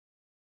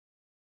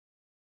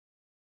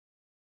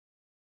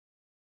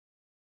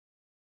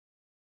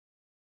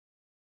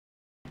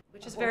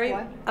Which is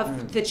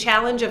of the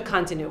challenge of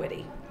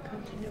continuity.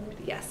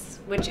 Yes,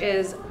 which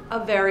is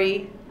a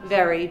very,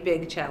 very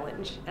big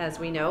challenge, as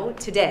we know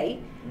today,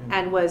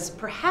 and was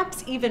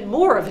perhaps even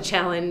more of a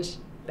challenge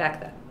back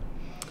then.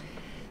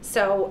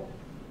 So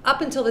up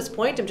until this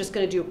point, I'm just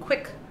going to do a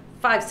quick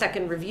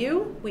 5-second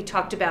review. We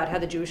talked about how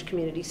the Jewish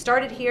community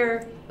started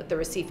here with the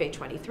Recife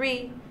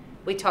 23.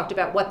 We talked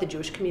about what the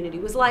Jewish community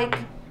was like.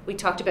 We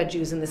talked about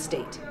Jews in the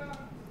state.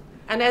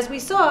 And as we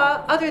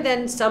saw, other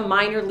than some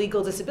minor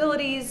legal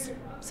disabilities,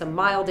 some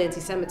mild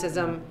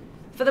anti-Semitism,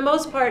 for the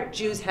most part,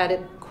 Jews had it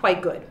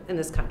quite good in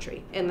this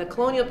country, in the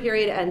colonial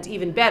period and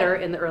even better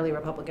in the early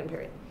Republican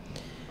period.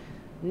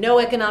 No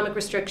economic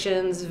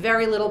restrictions,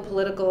 very little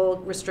political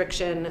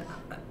restriction,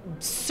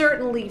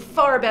 certainly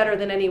far better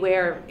than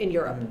anywhere in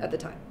Europe at the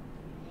time.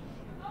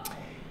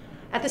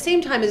 At the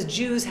same time as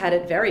Jews had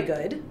it very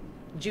good,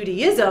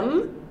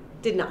 Judaism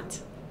did not.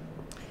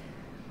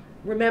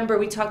 Remember,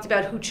 we talked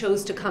about who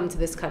chose to come to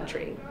this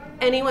country.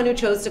 Anyone who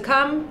chose to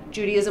come,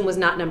 Judaism was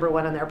not number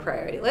one on their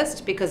priority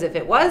list, because if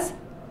it was,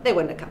 they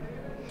wouldn't have come.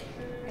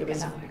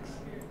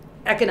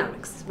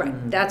 Economics,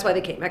 right. That's why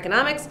they came.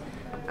 Economics.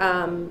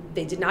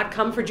 They did not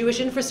come for Jewish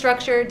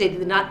infrastructure. They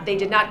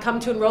did not come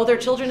to enroll their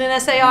children in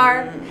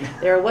SAR.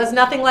 There was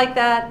nothing like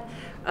that.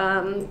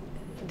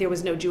 There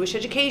was no Jewish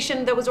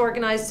education that was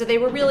organized, so they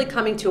were really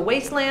coming to a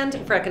wasteland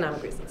for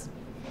economic reasons.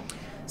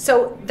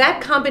 So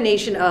that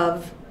combination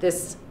of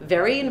this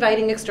very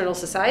inviting external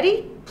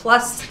society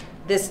plus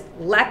this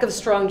lack of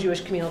strong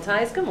Jewish communal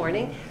ties, good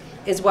morning,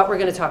 is what we're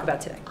going to talk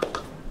about today.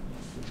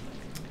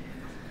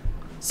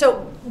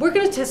 So we're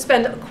going to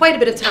spend quite a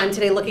bit of time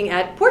today looking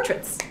at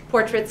portraits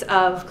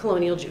of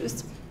colonial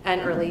Jews and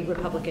early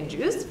Republican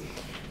Jews.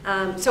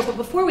 But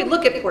before we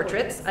look at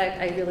portraits,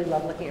 I really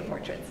love looking at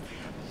portraits.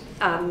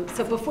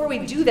 So before we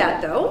do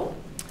that, though,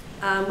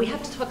 we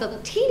have to talk a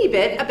teeny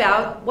bit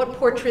about what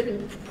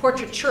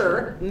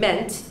portraiture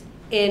meant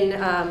in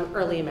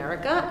early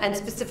America, and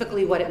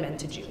specifically what it meant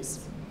to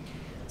Jews.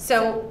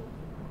 So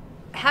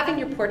having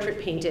your portrait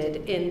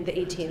painted in the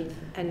 18th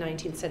and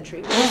 19th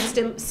century was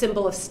a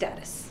symbol of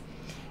status.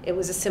 It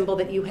was a symbol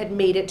that you had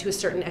made it to a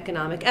certain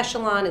economic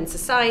echelon in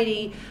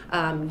society.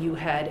 You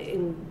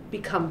had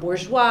become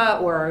bourgeois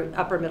or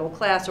upper middle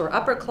class or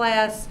upper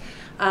class.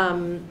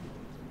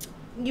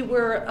 You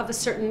were of a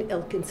certain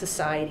ilk in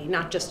society,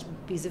 not just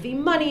vis-a-vis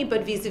money,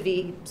 but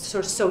vis-a-vis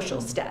sort of social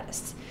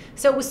status.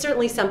 So it was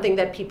certainly something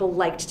that people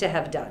liked to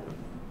have done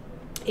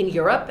in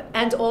Europe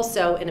and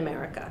also in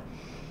America.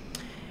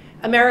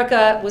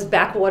 America was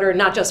backwater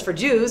not just for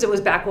Jews, it was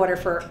backwater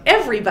for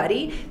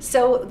everybody.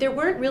 So there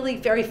weren't really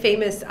very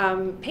famous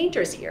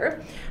painters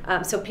here.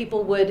 So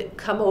people would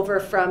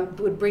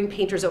would bring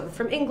painters over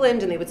from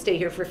England, and they would stay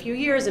here for a few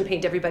years and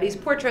paint everybody's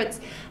portraits.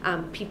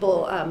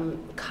 People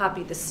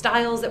copied the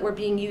styles that were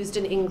being used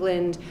in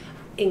England.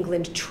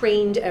 England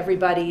trained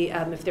everybody.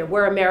 If there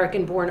were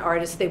American-born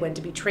artists, they went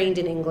to be trained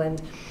in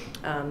England,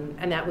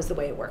 and that was the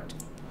way it worked.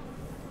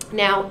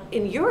 Now,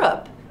 in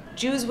Europe,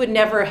 Jews would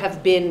never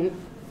have been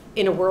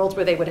in a world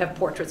where they would have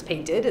portraits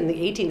painted, in the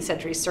 18th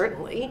century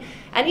certainly,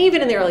 and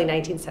even in the early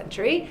 19th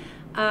century.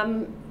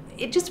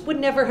 It just would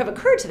never have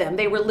occurred to them.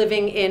 They were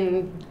living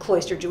in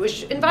cloistered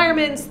Jewish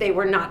environments. They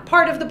were not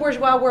part of the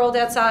bourgeois world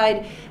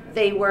outside.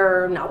 They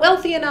were not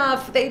wealthy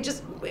enough.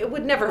 It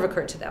would never have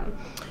occurred to them.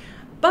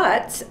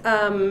 But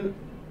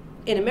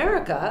in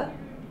America,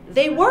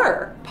 they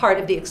were part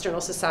of the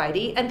external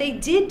society, and they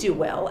did do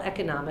well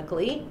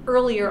economically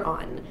earlier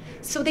on.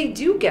 So they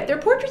do get their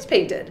portraits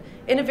painted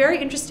in a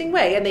very interesting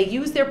way, and they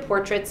use their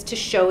portraits to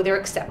show their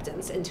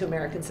acceptance into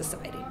American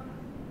society.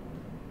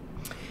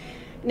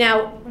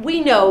 Now,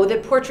 we know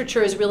that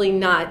portraiture is really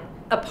not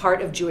a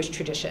part of Jewish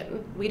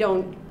tradition. We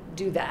don't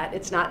do that.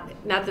 It's not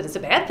that it's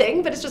a bad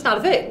thing, but it's just not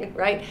a thing,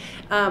 right?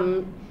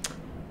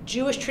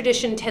 Jewish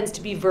tradition tends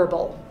to be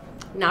verbal,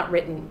 not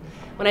written.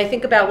 When I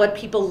think about what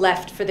people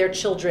left for their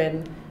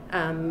children,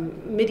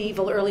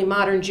 medieval, early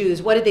modern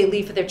Jews, what did they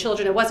leave for their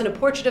children? It wasn't a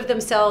portrait of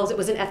themselves, it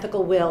was an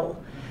ethical will,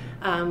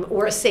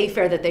 or a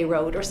sefer that they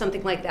wrote, or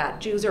something like that.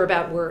 Jews are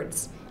about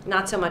words,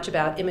 not so much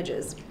about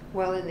images.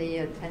 Well, in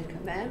the Ten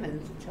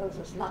Commandments, it tells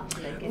us not to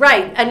make it.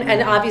 Right,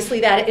 and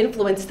obviously that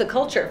influenced the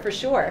culture, for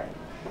sure.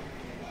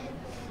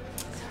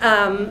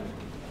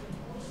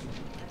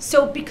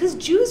 So because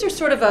Jews are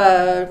sort of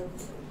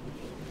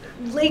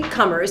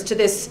latecomers to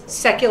this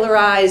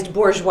secularized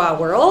bourgeois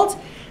world,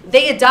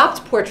 they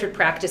adopt portrait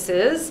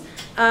practices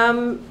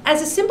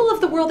as a symbol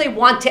of the world they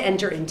want to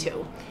enter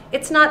into.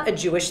 It's not a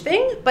Jewish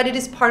thing, but it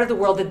is part of the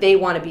world that they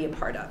want to be a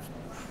part of.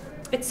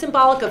 It's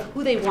symbolic of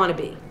who they want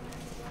to be.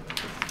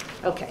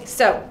 Okay,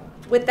 so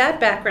with that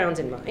background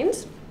in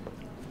mind,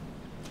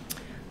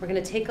 we're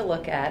going to take a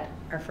look at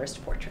our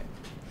first portrait.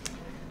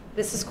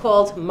 This is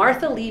called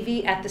Martha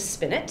Levy at the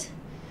Spinet.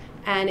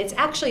 And it's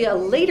actually a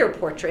later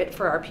portrait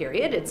for our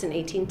period. It's in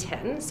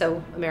 1810,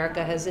 so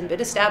America has been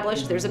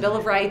established. There's a Bill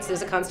of Rights,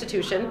 there's a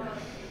Constitution.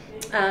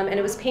 And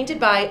it was painted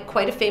by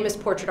quite a famous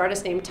portrait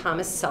artist named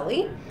Thomas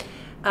Sully.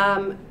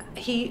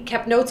 he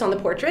kept notes on the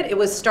portrait. It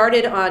was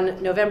started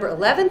on November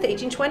 11th,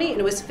 1820, and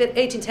it was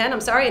 1810.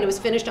 I'm sorry, and it was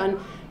finished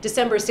on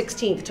December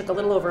 16th. It took a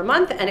little over a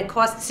month, and it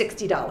cost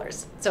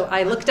 $60. So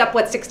I looked up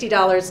what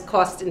 $60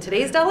 cost in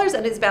today's dollars,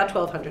 and it's about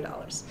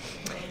 $1,200.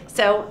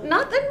 So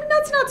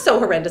that's not so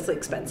horrendously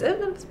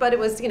expensive, but it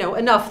was, you know,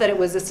 enough that it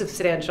was a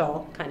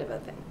substantial kind of a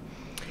thing.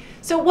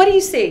 So what do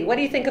you see? What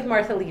do you think of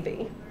Martha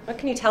Levy? What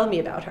can you tell me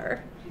about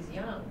her? She's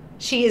young.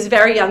 She is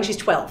very young. She's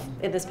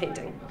 12 in this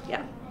painting.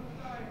 Yeah,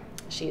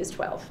 she is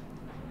 12.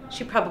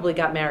 She probably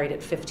got married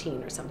at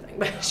 15 or something,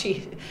 but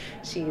she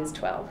is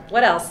 12.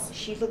 What else?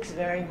 She looks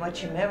very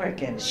much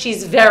American.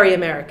 She's very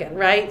American,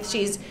 right?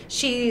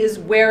 She is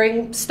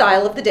wearing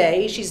style of the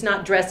day. She's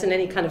not dressed in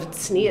any kind of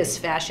sneeze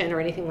fashion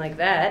or anything like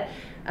that.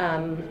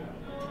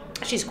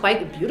 She's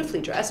quite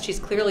beautifully dressed. She's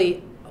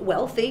clearly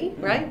wealthy,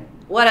 right?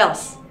 What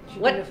else?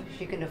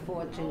 She can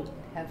afford to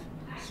have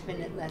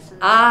spinet lessons.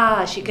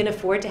 Ah, she can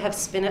afford to have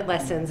spinet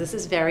lessons. This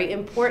is very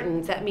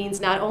important. That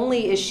means not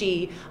only is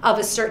she of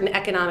a certain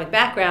economic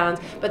background,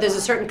 but there's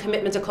a certain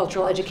commitment to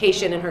cultural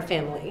education in her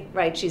family,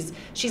 right? She's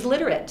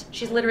literate.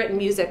 She's literate in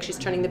music. She's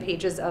turning the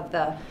pages of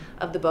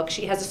the book.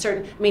 She has a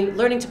certain, I mean,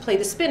 learning to play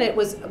the spinet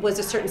was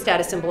a certain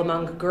status symbol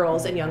among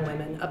girls and young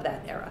women of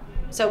that era.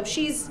 So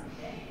she's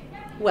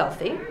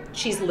wealthy,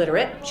 she's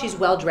literate, she's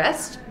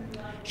well-dressed,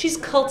 she's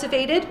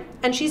cultivated,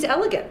 and she's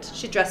elegant.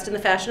 She's dressed in the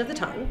fashion of the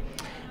time.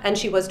 And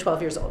she was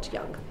 12 years old,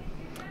 young.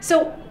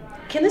 So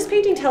can this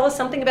painting tell us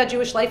something about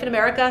Jewish life in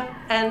America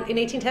and in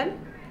 1810?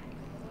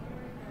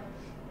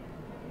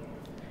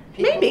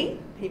 Maybe.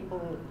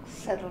 People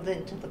settled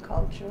into the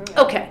culture.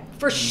 Okay,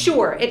 for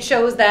sure. It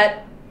shows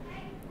that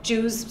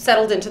Jews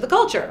settled into the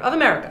culture of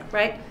America,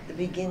 right? The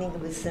beginning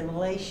of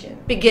assimilation.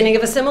 Beginning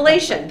of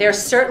assimilation. They're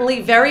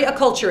certainly very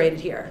acculturated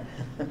here.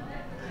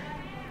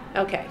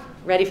 Okay,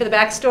 ready for the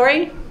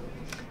backstory?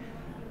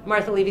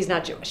 Martha Levy's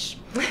not Jewish.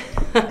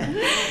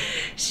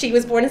 She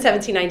was born in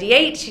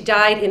 1798. She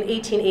died in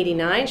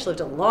 1889. She lived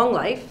a long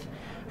life.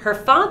 Her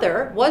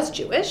father was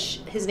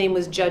Jewish. His name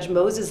was Judge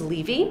Moses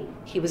Levy.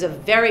 He was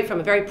from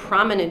a very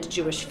prominent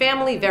Jewish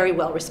family, very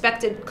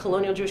well-respected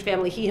colonial Jewish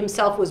family. He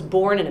himself was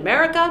born in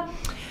America.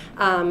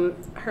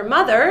 Her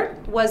mother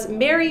was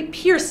Mary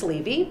Pierce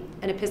Levy,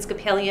 an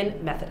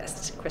Episcopalian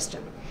Methodist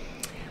Christian.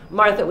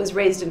 Martha was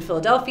raised in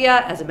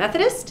Philadelphia as a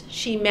Methodist.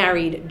 She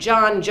married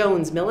John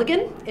Jones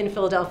Milligan in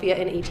Philadelphia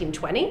in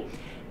 1820,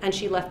 and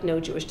she left no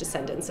Jewish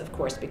descendants, of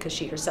course, because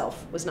she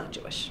herself was not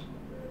Jewish.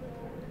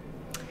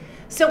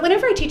 So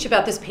whenever I teach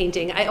about this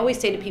painting, I always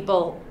say to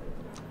people,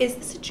 is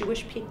this a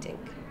Jewish painting?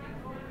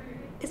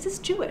 Is this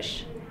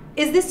Jewish?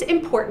 Is this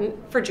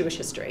important for Jewish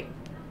history?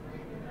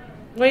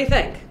 What do you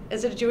think?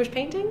 Is it a Jewish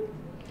painting?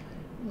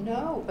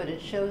 No, but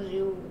it shows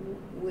you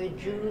where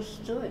Jews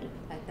stood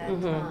at that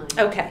time.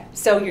 Okay,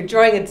 so you're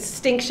drawing a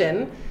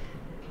distinction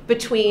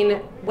between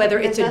whether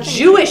it's a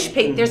Jewish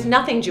painting. There's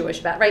nothing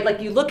Jewish about, right?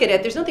 Like you look at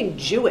it, there's nothing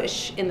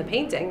Jewish in the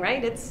painting,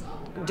 right? It's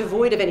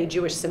devoid of any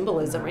Jewish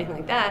symbolism or anything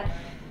like that.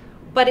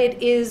 But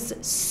it is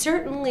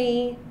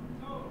certainly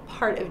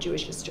part of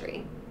Jewish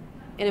history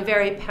in a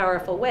very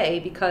powerful way,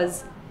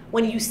 because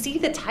when you see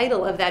the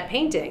title of that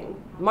painting,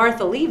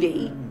 Martha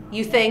Levy,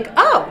 you think,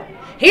 oh,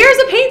 here's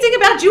a painting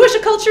about Jewish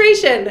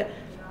acculturation.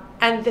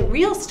 And the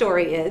real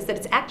story is that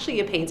it's actually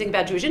a painting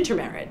about Jewish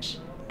intermarriage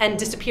and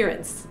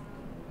disappearance.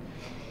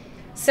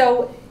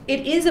 So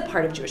it is a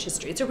part of Jewish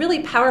history. It's a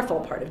really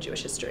powerful part of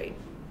Jewish history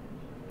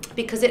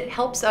because it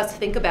helps us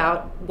think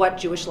about what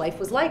Jewish life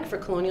was like for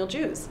colonial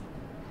Jews.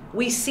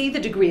 We see the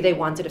degree they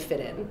wanted to fit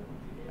in,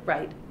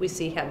 right? We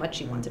see how much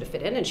she wanted to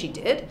fit in, and she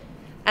did.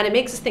 And it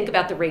makes us think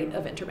about the rate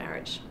of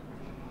intermarriage.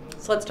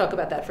 So let's talk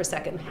about that for a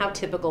second. How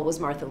typical was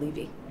Martha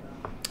Levy?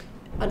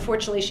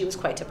 Unfortunately, she was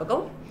quite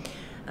typical.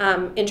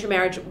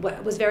 Intermarriage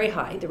was very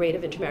high. The rate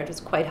of intermarriage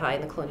was quite high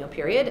in the colonial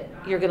period.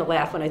 You're going to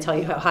laugh when I tell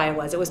you how high it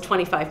was. It was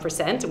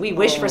 25%. We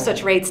wish for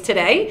such rates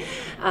today,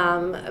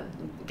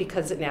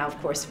 because now,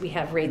 of course, we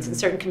have rates in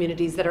certain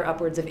communities that are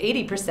upwards of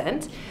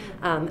 80%.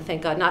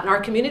 Thank God, not in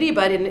our community,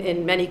 but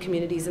in many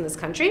communities in this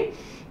country.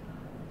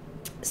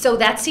 So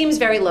that seems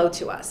very low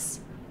to us.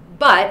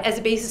 But as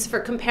a basis for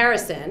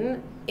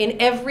comparison, in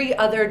every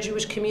other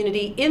Jewish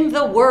community in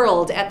the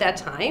world at that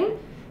time,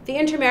 the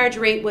intermarriage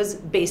rate was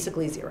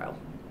basically zero.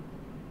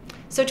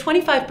 So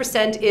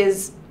 25%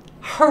 is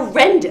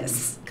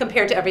horrendous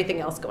compared to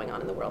everything else going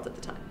on in the world at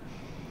the time.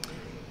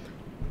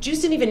 Jews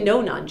didn't even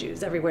know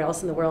non-Jews everywhere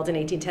else in the world in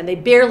 1810. They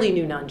barely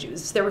knew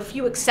non-Jews. There were a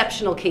few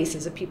exceptional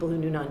cases of people who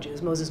knew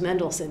non-Jews, Moses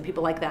Mendelssohn,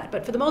 people like that.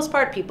 But for the most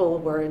part, people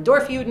were in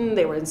Dorfjuden,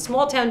 they were in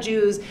small-town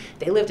Jews,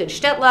 they lived in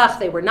Shtetlach,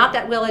 they were not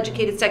that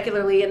well-educated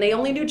secularly, and they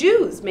only knew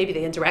Jews. Maybe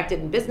they interacted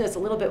in business a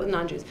little bit with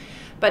non-Jews.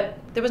 But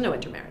there was no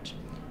intermarriage.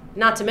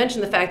 Not to mention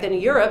the fact that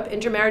in Europe,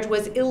 intermarriage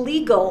was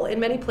illegal in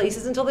many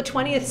places until the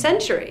 20th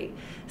century.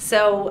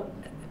 So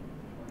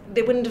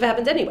they wouldn't have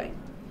happened anyway.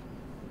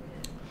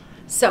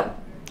 So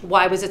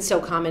why was it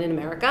so common in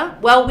America?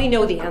 Well, we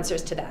know the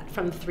answers to that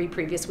from the 3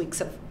 previous weeks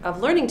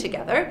of learning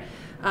together.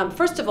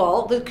 First of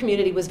all, the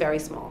community was very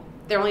small.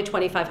 There were only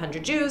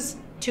 2,500 Jews.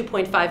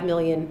 2.5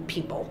 million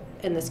people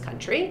in this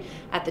country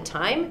at the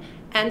time.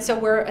 And so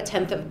we're a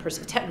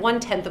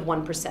 1/10 of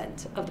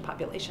 1% of the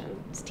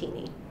population. It's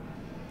teeny.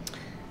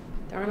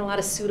 There aren't a lot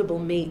of suitable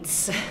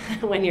mates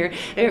when you're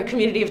in a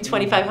community of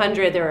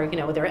 2,500. There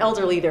are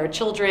elderly, there are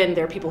children,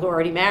 there are people who are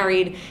already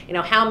married.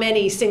 How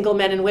many single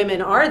men and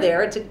women are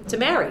there to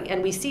marry?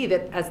 And we see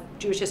that as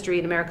Jewish history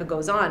in America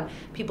goes on,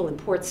 people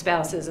import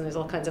spouses, and there's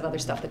all kinds of other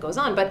stuff that goes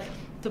on. But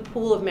the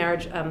pool of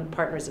marriage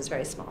partners is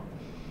very small.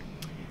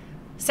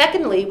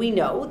 Secondly, we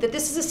know that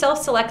this is a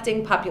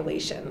self-selecting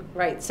population,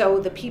 right? So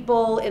the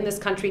people in this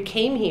country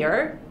came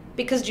here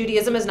because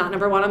Judaism is not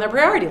number one on their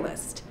priority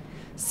list.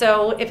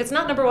 So if it's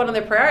not number one on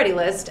their priority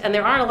list and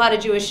there aren't a lot of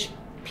Jewish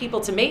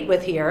people to mate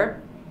with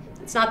here,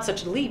 it's not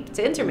such a leap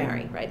to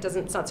intermarry, right?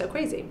 It's not so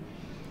crazy.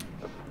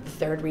 The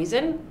third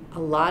reason, a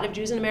lot of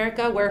Jews in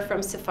America were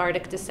from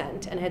Sephardic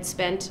descent and had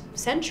spent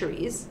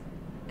centuries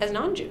as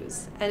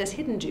non-Jews and as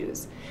hidden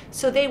Jews.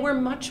 So they were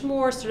much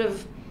more sort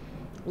of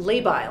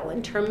labile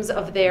in terms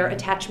of their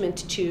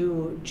attachment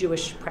to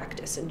Jewish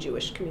practice and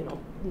Jewish communal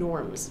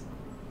norms.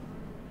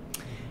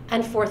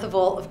 And fourth of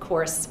all, of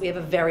course, we have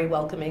a very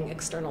welcoming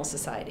external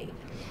society.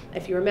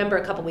 If you remember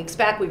a couple weeks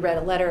back, we read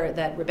a letter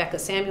that Rebecca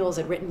Samuels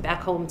had written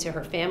back home to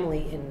her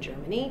family in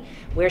Germany,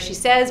 where she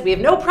says, we have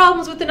no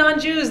problems with the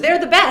non-Jews, they're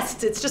the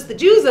best. It's just the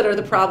Jews that are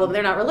the problem,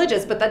 they're not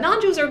religious, but the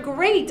non-Jews are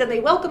great and they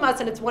welcome us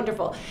and it's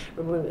wonderful.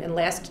 And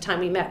last time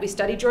we met, we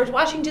studied George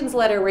Washington's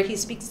letter where he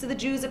speaks to the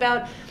Jews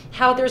about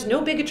how there's no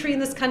bigotry in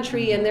this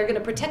country and they're gonna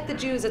protect the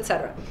Jews,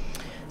 etc.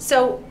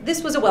 So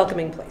this was a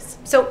welcoming place.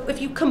 So if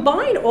you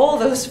combine all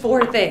those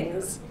four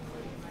things,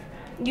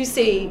 you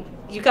see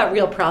you've got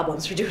real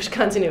problems for Jewish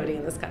continuity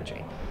in this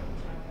country.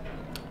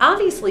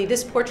 Obviously,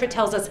 this portrait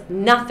tells us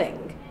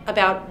nothing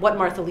about what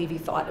Martha Levy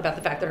thought about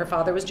the fact that her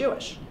father was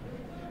Jewish.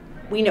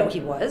 We know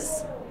he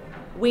was.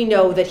 We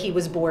know that he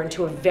was born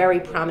to a very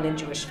prominent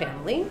Jewish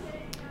family.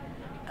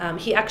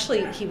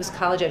 He was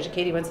college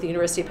educated. He went to the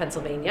University of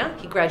Pennsylvania.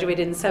 He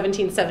graduated in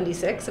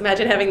 1776.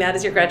 Imagine having that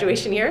as your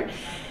graduation year.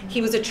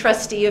 He was a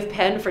trustee of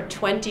Penn for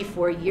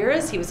 24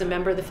 years. He was a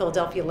member of the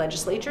Philadelphia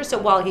legislature. So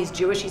while he's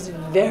Jewish, he's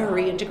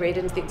very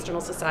integrated into the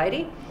external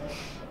society.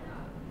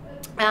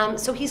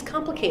 So he's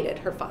complicated,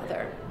 her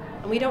father.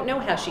 And we don't know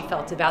how she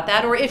felt about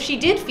that, or if she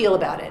did feel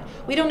about it.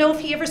 We don't know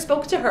if he ever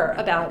spoke to her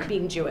about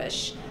being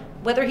Jewish,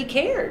 whether he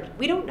cared.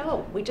 We don't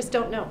know. We just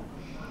don't know.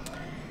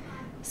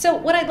 So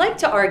what I'd like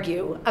to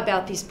argue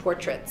about these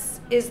portraits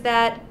is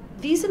that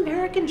these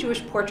American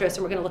Jewish portraits,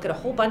 and we're going to look at a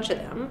whole bunch of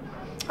them,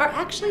 are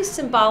actually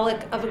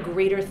symbolic of a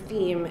greater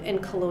theme in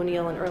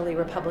colonial and early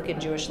Republican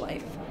Jewish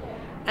life,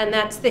 and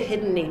that's the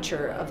hidden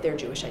nature of their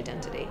Jewish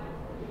identity.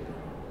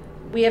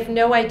 We have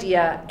no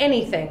idea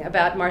anything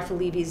about Martha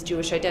Levy's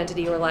Jewish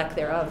identity or lack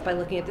thereof by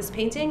looking at this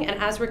painting, and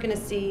as we're going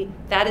to see,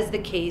 that is the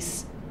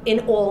case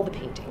in all the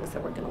paintings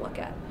that we're going to look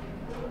at.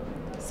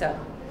 So,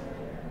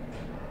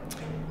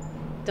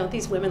 don't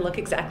these women look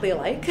exactly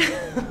alike?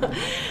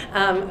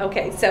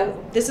 Okay,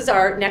 so this is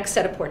our next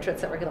set of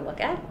portraits that we're going to look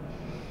at.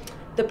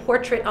 The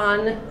portrait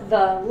on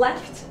the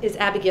left is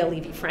Abigail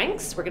Levy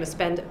Franks. We're going to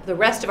spend the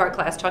rest of our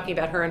class talking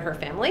about her and her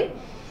family.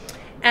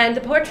 And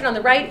the portrait on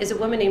the right is a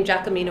woman named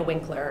Jacquemina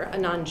Winkler, a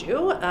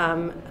non-Jew.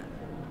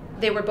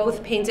 They were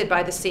both painted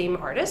by the same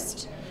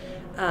artist.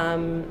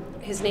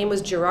 His name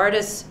was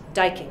Gerardus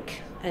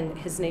Duyckinck, and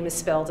his name is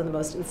spelled in the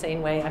most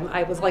insane way.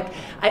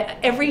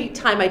 Every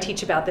time I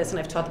teach about this, and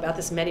I've talked about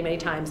this many, many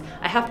times,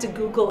 I have to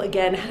Google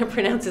again how to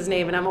pronounce his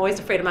name, and I'm always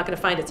afraid I'm not going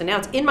to find it. So now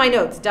it's in my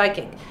notes,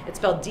 Duyckinck. It's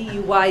spelled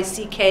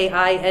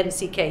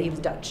D-U-Y-C-K-I-N-C-K. He was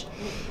Dutch.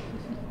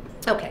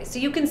 Okay, so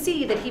you can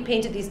see that he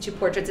painted these two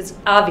portraits. It's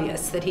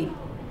obvious that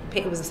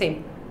it was the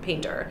same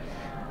painter.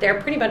 They're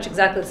pretty much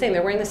exactly the same.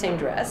 They're wearing the same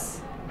dress.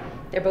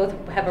 They both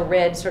have a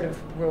red sort of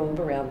robe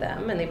around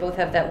them, and they both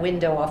have that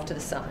window off to the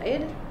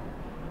side.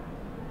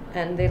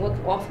 And they look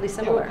awfully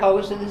similar. They're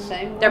posed in the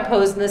same way. They're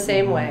posed in the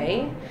same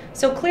way.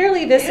 So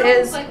clearly this They don't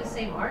is... look like the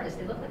same artist.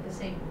 They look like the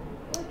same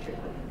portrait.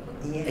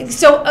 Yes.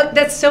 So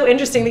that's so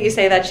interesting that you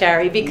say that,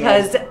 Shari,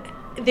 because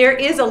there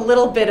is a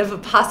little bit of a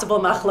possible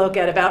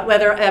machloket about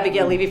whether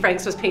Abigail Levy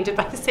Franks was painted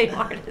by the same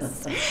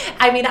artist.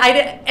 I mean,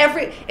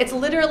 it's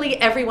literally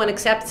everyone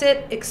accepts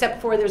it,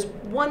 except for there's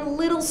one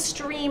little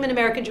stream in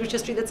American Jewish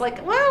history that's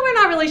like, well, we're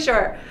not really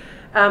sure.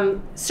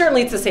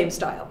 Certainly it's the same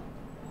style,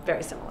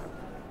 very similar.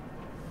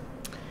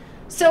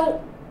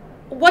 So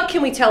what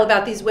can we tell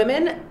about these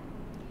women?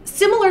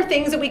 Similar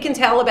things that we can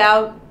tell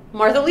about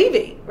Martha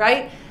Levy,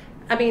 right?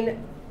 I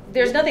mean,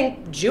 there's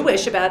nothing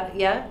Jewish about,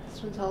 yeah?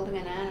 This one's holding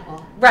an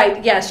animal.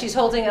 Right, yes, she's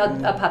holding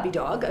a puppy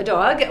dog,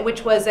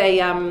 which was a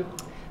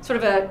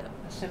sort of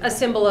a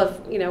symbol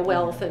of,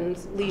 wealth and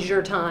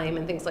leisure time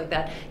and things like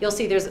that. You'll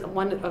see there's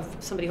one of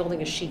somebody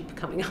holding a sheep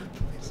coming up.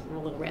 It's a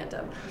little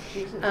random.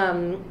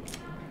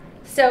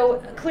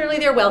 So clearly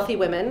they're wealthy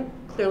women.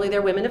 Clearly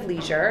they're women of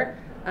leisure.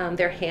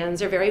 Their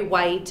hands are very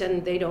white,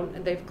 and they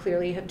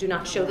clearly do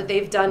not show that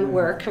they've done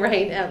work,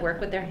 right? Work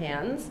with their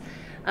hands.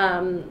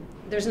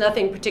 There's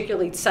nothing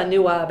particularly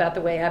tsanua about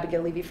the way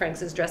Abigail Levy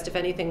Franks is dressed. If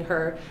anything,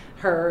 her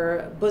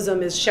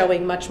bosom is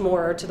showing much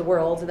more to the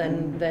world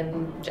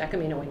than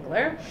Jacqueline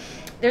Winkler.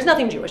 There's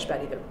nothing Jewish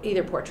about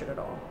either portrait at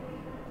all.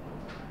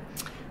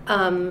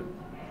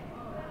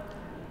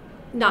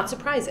 Not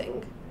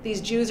surprising.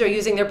 These Jews are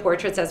using their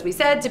portraits, as we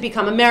said, to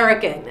become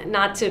American,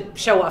 not to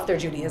show off their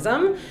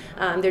Judaism.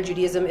 Their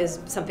Judaism is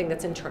something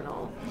that's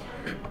internal.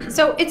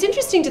 So it's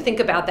interesting to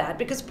think about that,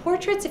 because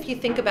portraits, if you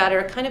think about it,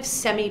 are kind of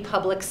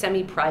semi-public,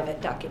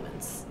 semi-private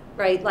documents,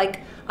 right?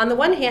 Like, on the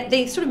one hand,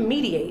 they sort of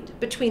mediate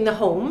between the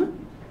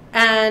home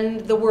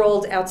and the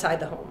world outside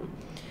the home.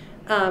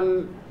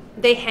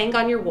 They hang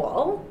on your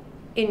wall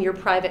in your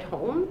private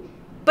home,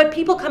 but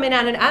people come in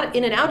and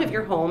out of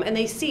your home and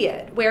they see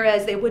it,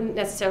 whereas they wouldn't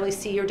necessarily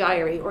see your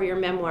diary or your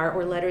memoir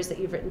or letters that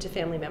you've written to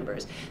family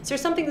members. So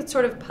there's something that's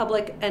sort of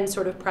public and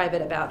sort of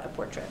private about a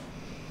portrait.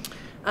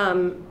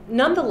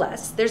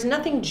 Nonetheless, there's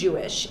nothing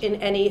Jewish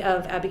in any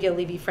of Abigail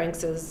Levy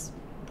Franks's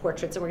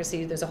portraits, and we're going to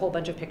see there's a whole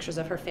bunch of pictures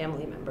of her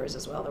family members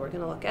as well that we're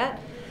going to look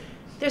at.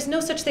 There's no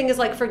such thing as,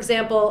 like, for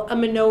example, a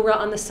menorah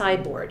on the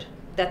sideboard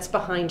that's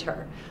behind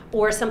her,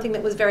 or something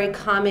that was very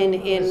common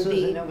in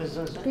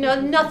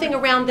nothing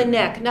around the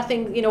neck,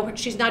 nothing,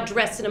 she's not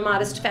dressed in a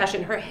modest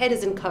fashion, her head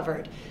isn't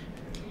covered.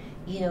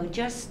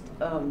 Just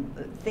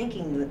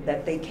thinking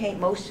that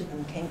most of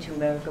them came to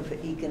America for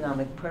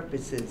economic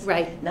purposes,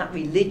 right? Not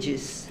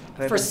religious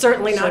purposes.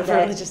 Certainly not for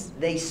religious.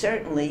 They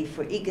certainly,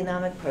 for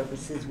economic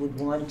purposes, would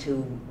want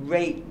to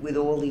rate with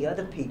all the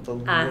other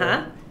people.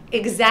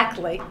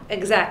 Exactly.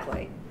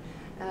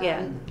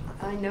 Yeah.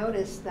 I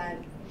noticed that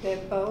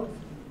they're both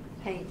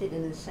painted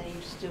in the same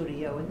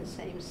studio, in the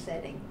same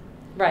setting.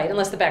 Right,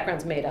 unless the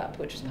background's made up,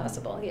 which is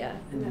possible, yeah.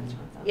 And that's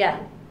what I thought. Yeah.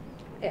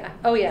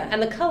 Oh yeah,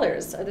 and the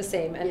colors are the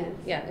same, and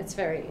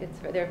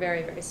they're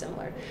very, very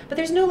similar. But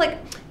there's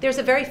there's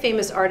a very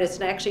famous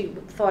artist, and I actually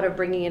thought of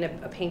bringing in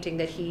a painting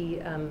that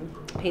he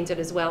painted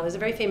as well. There's a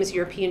very famous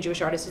European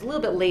Jewish artist who's a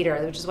little bit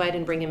later, which is why I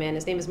didn't bring him in.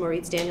 His name is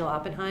Moritz Daniel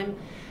Oppenheim.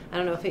 I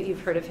don't know if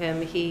you've heard of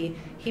him. He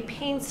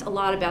paints a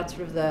lot about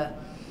sort of the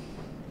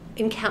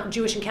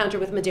Jewish encounter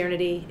with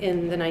modernity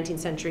in the 19th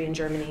century in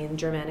Germany and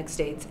Germanic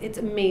states. It's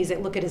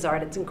amazing. Look at his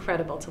art. It's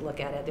incredible to look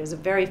at it. There's a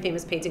very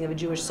famous painting of a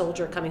Jewish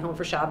soldier coming home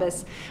for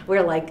Shabbos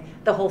where, like,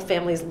 the whole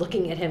family's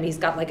looking at him. He's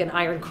got, like, an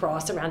iron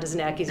cross around his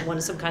neck. He's won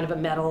some kind of a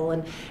medal,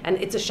 and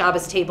it's a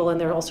Shabbos table, and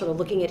they're all sort of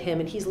looking at him,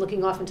 and he's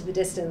looking off into the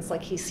distance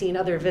like he's seen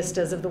other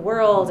vistas of the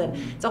world, and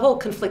it's a whole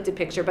conflicted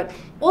picture. But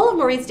all of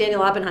Moritz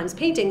Daniel Oppenheim's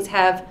paintings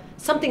have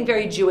something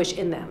very Jewish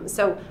in them.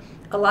 So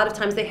a lot of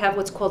times they have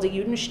what's called a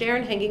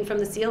Judenstern hanging from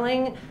the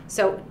ceiling.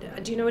 So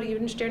do you know what a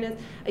Judenstern is?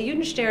 A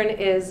Judenstern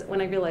is,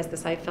 when I realized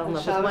this, I fell in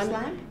love with one.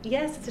 Lamp?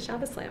 Yes, it's a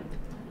Shabbos lamp.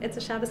 It's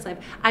a Shabbos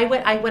lamp.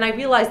 When I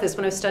realized this,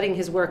 when I was studying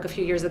his work a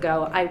few years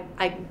ago,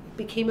 I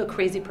became a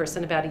crazy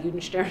person about a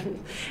Judenstern.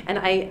 And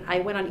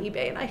I went on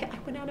eBay and I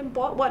went out and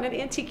bought one, an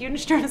antique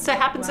Judenstern. So it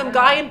happened some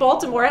guy in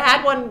Baltimore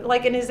had one,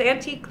 like, in his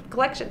antique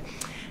collection.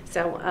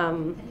 So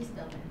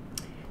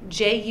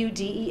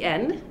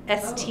Judenstern.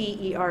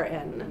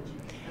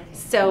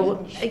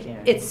 So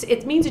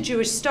it means a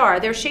Jewish star.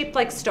 They're shaped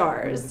like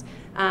stars.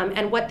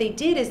 And what they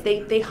did is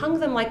they hung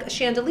them like a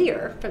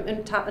chandelier on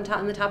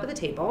the top of the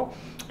table.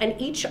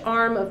 And each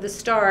arm of the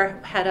star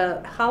had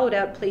a hollowed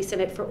out place in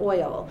it for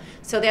oil.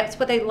 So that's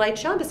what they light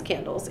Shabbos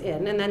candles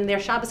in. And then their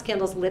Shabbos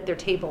candles lit their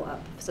table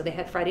up. So they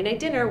had Friday night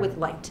dinner with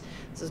light.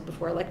 This was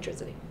before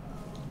electricity.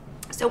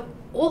 So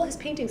all his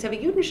paintings have a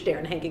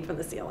Judenstern hanging from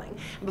the ceiling.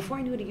 And before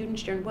I knew what a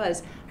Judenstern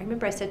was, I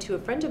remember I said to a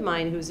friend of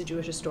mine who's a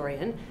Jewish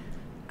historian,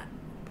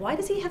 why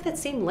does he have that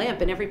same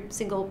lamp in every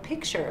single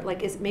picture?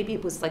 Like, maybe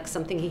it was like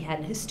something he had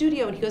in his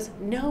studio. And he goes,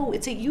 no,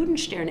 it's a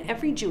Judenstern.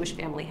 Every Jewish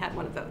family had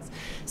one of those.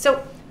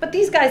 So, but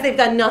these guys, they've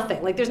done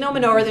nothing. Like, there's no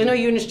menorah, there's no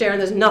Judenstern,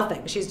 there's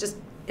nothing. She's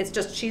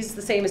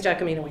the same as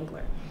Jacqueline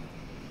Winkler.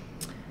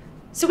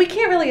 So we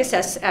can't really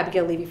assess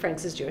Abigail Levy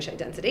Franks' Jewish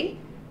identity.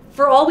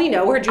 For all we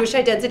know, her Jewish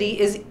identity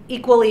is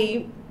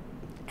equally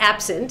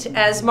absent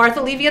as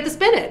Martha Levy at the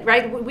Spinet,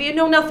 right? We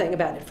know nothing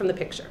about it from the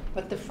picture.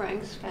 But the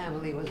Franks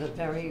family was a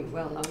very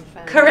well-known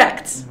family.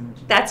 Correct.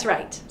 That's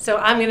right. So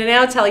I'm going to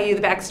now tell you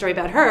the backstory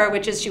about her,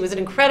 which is she was an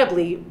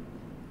incredibly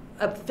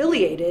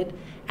affiliated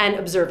and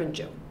observant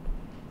Jew.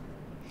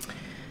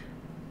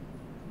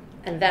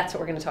 And that's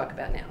what we're going to talk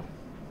about now.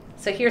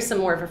 So here's some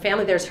more of her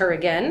family. There's her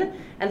again.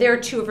 And there are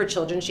two of her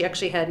children. She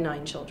actually had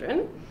 9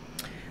 children.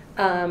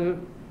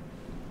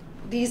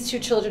 These 2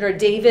 children are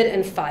David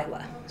and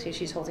Phyla. See,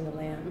 she's holding a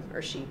lamb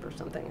or sheep or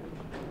something.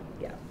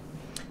 Yeah.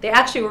 They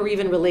actually were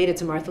even related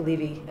to Martha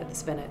Levy at the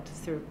Spinet.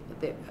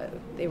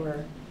 They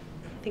were,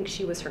 I think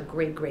she was her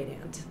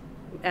great-great-aunt.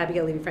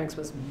 Abigail Levy Franks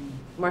was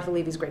Martha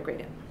Levy's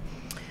great-great-aunt.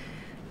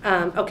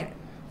 Okay,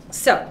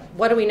 so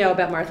what do we know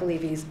about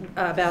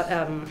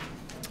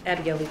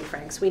Abigail Levy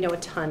Franks? We know a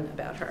ton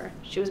about her.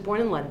 She was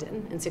born in London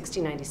in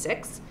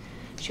 1696.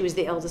 She was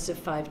the eldest of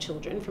 5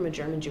 children from a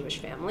German Jewish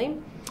family.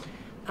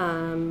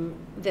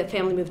 The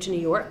family moved to New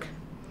York.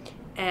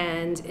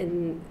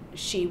 and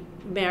she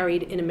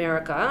married in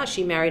America.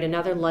 She married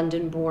another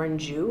London-born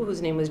Jew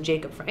whose name was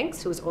Jacob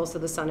Franks, who was also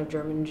the son of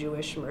German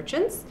Jewish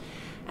merchants.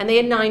 And they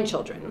had 9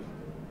 children,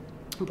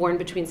 born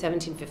between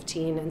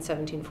 1715 and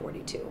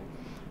 1742.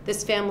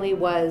 This family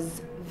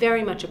was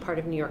very much a part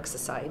of New York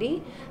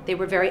society. They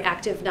were very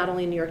active not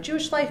only in New York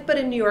Jewish life, but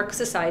in New York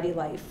society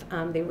life.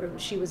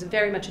 She was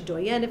very much a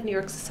doyenne of New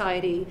York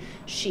society.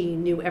 She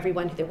knew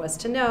everyone who there was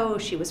to know.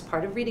 She was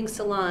part of reading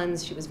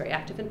salons. She was very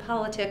active in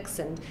politics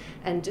and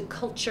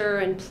culture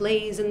and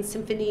plays and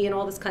symphony and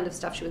all this kind of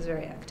stuff. She was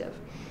very active.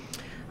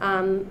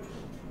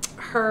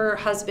 Her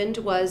husband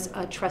was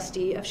a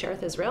trustee of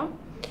Shearith Israel.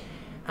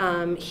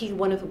 He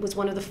was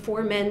one of the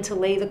 4 men to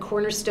lay the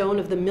cornerstone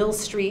of the Mill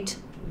Street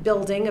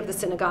building of the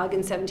synagogue in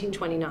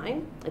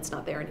 1729. It's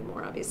not there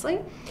anymore, obviously.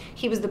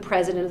 He was the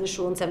president of the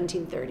shul in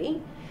 1730.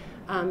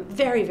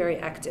 Very, very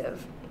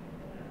active.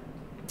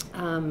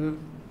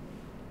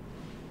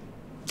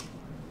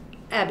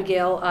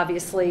 Abigail,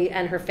 obviously,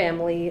 and her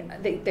family,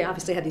 they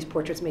obviously had these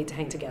portraits made to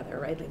hang together,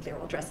 right? Like they were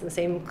all dressed in the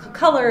same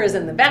colors,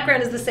 and the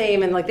background is the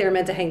same, and like they were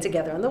meant to hang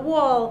together on the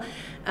wall.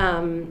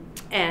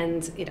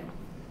 And, you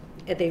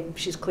know,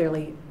 she's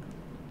clearly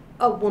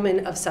a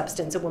woman of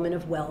substance, a woman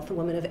of wealth, a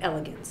woman of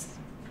elegance.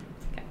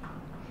 Okay.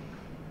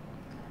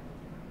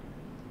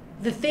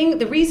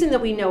 The reason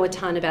that we know a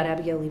ton about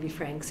Abigail Levy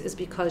Franks is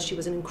because she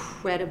was an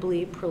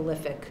incredibly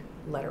prolific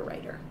letter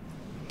writer.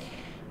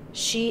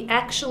 She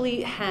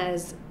actually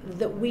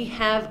we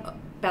have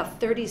about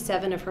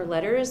 37 of her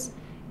letters.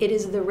 It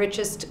is the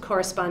richest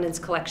correspondence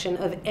collection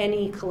of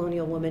any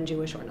colonial woman,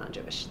 Jewish or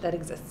non-Jewish, that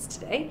exists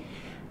today.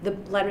 The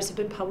letters have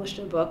been published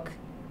in a book.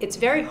 It's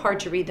very hard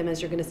to read them,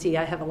 as you're going to see.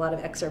 I have a lot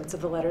of excerpts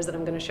of the letters that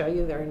I'm going to show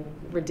you. They're in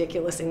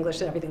ridiculous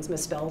English, and everything's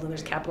misspelled, and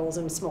there's capitals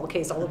and small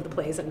case all over the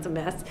place, and it's a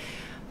mess.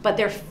 But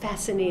they're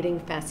fascinating,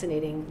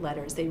 fascinating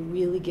letters. They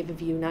really give a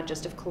view not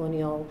just of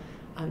colonial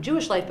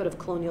Jewish life, but of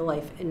colonial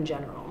life in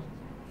general.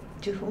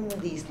 To whom were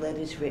these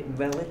letters written?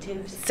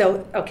 Relatives?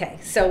 So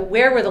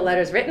where were the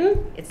letters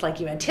written? It's like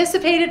you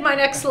anticipated my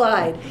next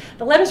slide.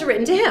 The letters were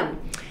written to him.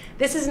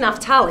 This is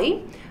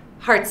Naphtali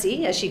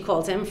Hartzi, as she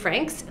called him,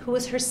 Franks, who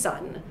was her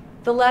son.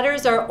 The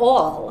letters are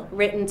all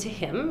written to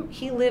him.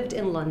 He lived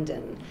in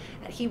London.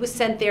 He was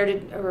sent there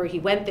he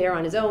went there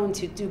on his own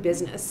to do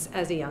business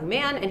as a young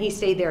man, and he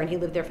stayed there and he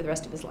lived there for the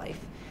rest of his life.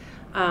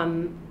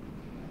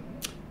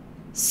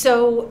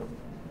 So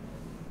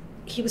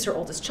he was her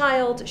oldest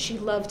child. She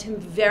loved him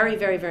very,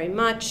 very, very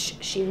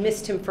much. She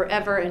missed him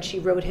forever, and she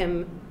wrote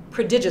him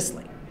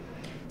prodigiously.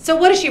 So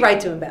what does she write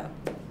to him about?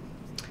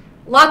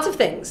 Lots of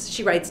things.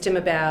 She writes to him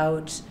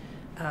about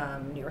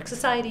New York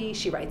society.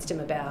 She writes to him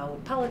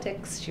about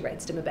politics. She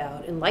writes to him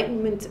about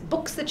Enlightenment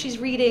books that she's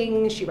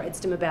reading. She writes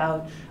to him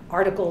about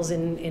articles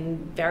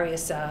in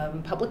various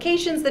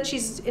publications that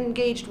she's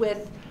engaged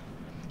with.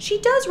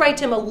 She does write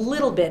to him a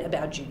little bit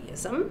about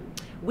Judaism.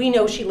 We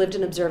know she lived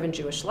an observant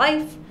Jewish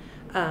life.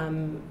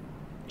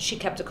 She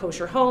kept a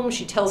kosher home.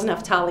 She tells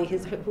Naphtali,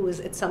 who was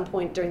at some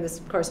point during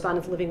this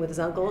correspondence living with his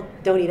uncle,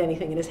 don't eat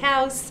anything in his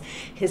house.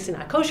 His is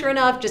not kosher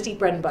enough, just eat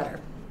bread and butter.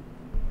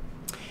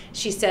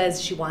 She says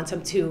she wants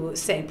him to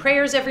say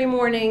prayers every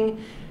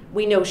morning.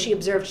 We know she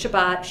observed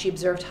Shabbat, she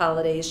observed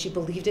holidays, she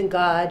believed in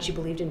God, she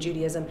believed in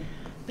Judaism.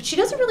 But she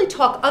doesn't really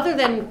talk, other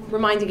than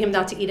reminding him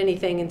not to eat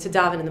anything and to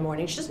daven in the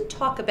morning, she doesn't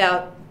talk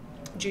about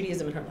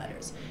Judaism in her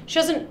letters. She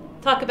doesn't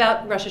talk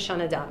about Rosh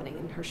Hashanah davening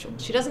in her shul.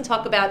 She doesn't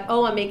talk about,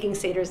 oh, I'm making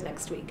seders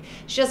next week.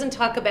 She doesn't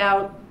talk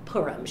about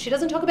Purim. She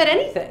doesn't talk about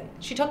anything.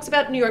 She talks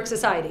about New York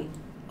society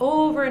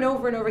over and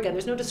over and over again.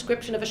 There's no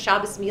description of a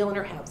Shabbos meal in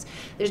her house.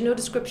 There's no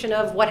description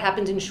of what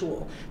happened in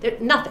shul.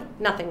 Nothing.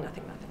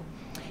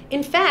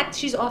 In fact,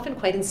 she's often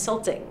quite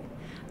insulting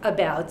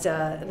about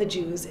the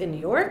Jews in New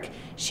York.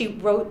 She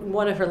wrote in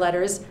one of her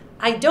letters,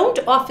 I don't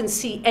often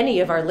see any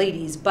of our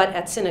ladies but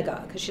at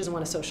synagogue, because she doesn't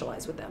want to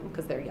socialize with them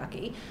because they're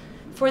yucky.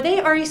 For they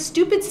are a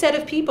stupid set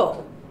of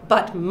people,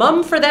 but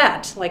mum for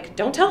that. Like,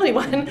 don't tell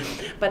anyone,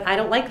 but I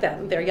don't like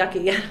them. They're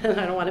yucky, and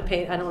I don't want to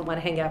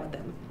hang out with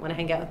them. I want to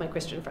hang out with my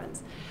Christian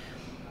friends.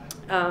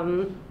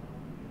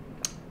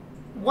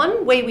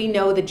 One way we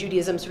know that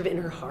Judaism's sort of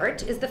in her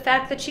heart is the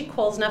fact that she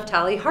calls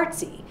Naphtali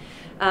Hartzi,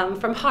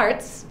 from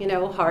hearts,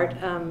 heart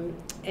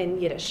in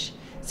Yiddish.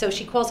 So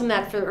she calls him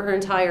that for her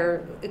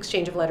entire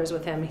exchange of letters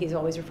with him. He's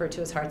always referred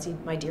to as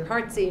Hartzi, my dear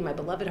Hartzi, my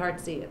beloved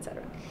Hartzi,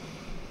 etc.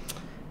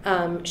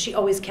 She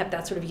always kept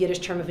that sort of Yiddish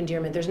term of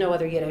endearment. There's no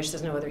other Yiddish,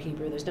 there's no other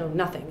Hebrew, there's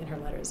nothing in her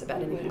letters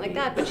about anything like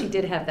that, but she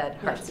did have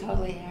that Hartzi.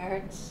 Totally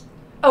hurts.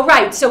 Oh,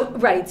 right. So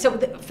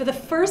for the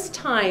first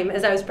time,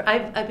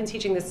 I've been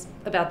teaching this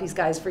about these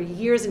guys for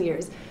years and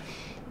years.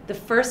 The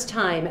first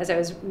time, as I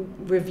was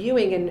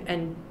reviewing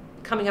and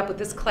coming up with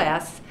this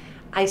class,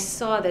 I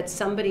saw that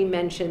somebody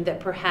mentioned that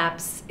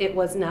perhaps it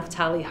was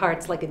Naphtali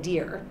Hartz, like a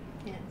deer.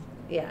 Yeah.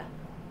 Yeah.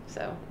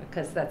 So,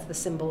 because that's the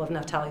symbol of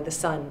Naphtali, the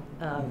son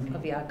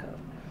of Yaakov.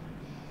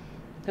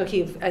 So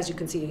as you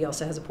can see, he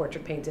also has a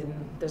portrait painted,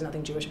 and there's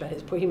nothing Jewish about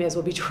his portrait. He may as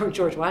well be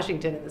George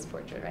Washington in this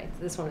portrait, right?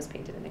 So this one was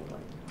painted in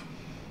England.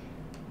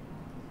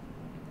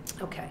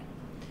 Okay.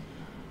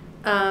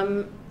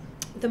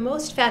 The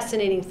most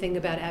fascinating thing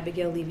about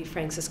Abigail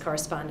Levy-Franks'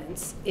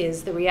 correspondence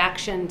is the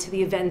reaction to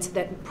the events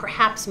that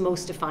perhaps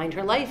most defined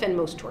her life and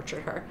most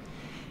tortured her,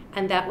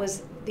 and that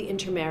was the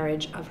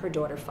intermarriage of her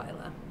daughter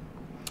Phyla.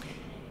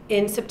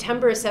 In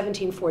September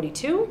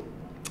 1742,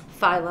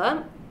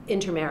 Phyla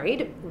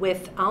intermarried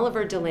with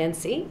Oliver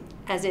Delancey,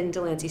 as in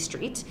Delancey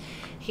Street.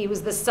 He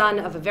was the son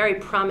of a very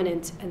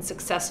prominent and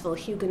successful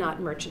Huguenot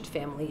merchant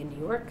family in New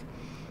York.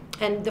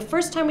 And the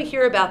first time we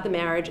hear about the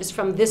marriage is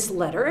from this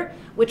letter,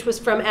 which was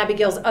from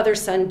Abigail's other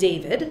son,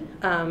 David.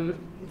 The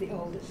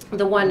oldest.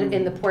 The one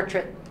in the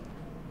portrait.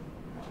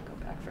 I'll go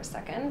back for a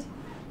second.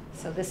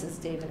 So this is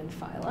David and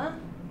Phyla,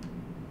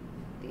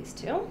 these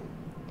two.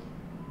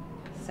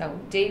 So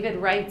David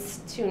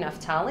writes to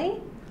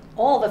Naphtali,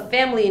 "All the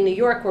family in New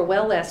York were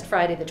well last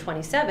Friday the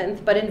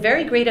 27th, but in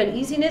very great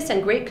uneasiness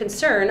and great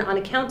concern on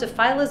account of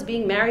Phyla's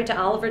being married to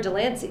Oliver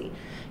Delancey.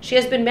 She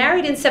has been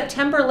married in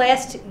September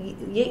last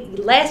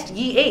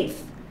ye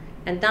 8th,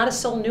 and not a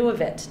soul knew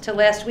of it, till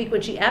last week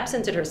when she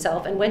absented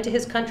herself and went to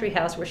his country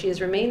house where she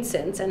has remained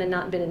since and had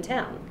not been in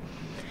town.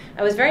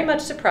 I was very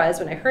much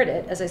surprised when I heard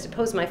it, as I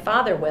suppose my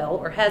father will,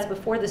 or has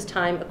before this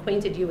time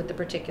acquainted you with the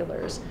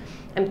particulars.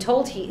 I'm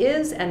told he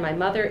is, and my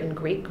mother in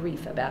great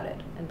grief about it."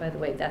 And by the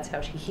way, that's how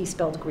he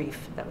spelled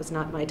grief. That was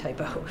not my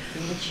typo.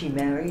 She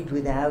married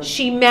without...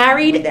 She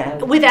married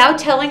without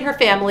telling her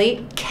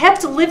family,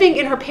 kept living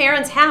in her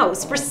parents'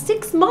 house for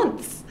 6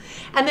 months,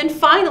 and then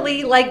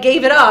finally,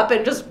 gave it up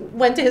and just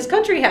went to his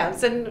country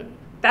house, and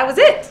that was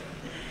it.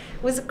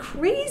 It was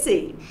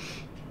crazy.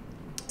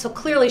 So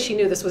clearly she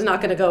knew this was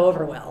not going to go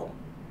over well,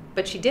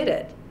 but she did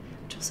it,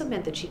 which also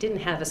meant that she didn't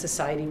have a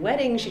society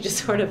wedding. She just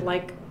sort of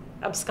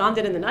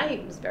absconded in the night.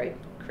 It was very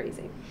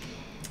crazy.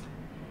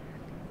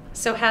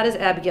 So how does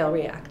Abigail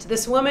react?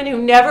 This woman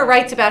who never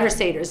writes about her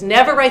Seders,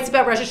 never writes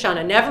about Rosh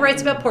Hashanah, never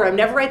writes about Purim,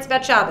 never writes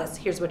about Shabbos.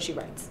 Here's what she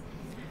writes.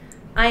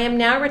 "I am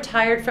now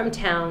retired from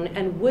town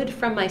and would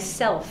from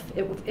myself,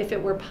 if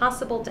it were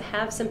possible, to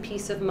have some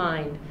peace of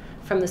mind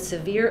from the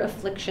severe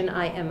affliction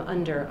I am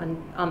under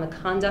on the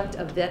conduct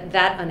of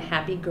that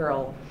unhappy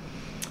girl.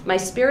 My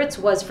spirits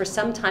was for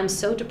some time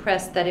so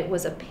depressed that it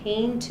was a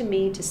pain to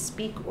me to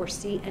speak or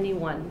see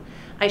anyone.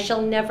 I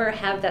shall never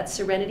have that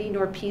serenity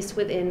nor peace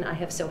within I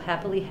have so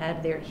happily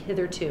had there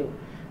hitherto.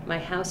 My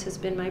house has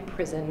been my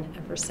prison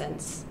ever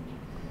since."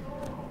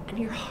 And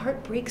your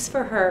heart breaks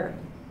for her.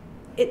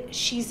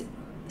 She's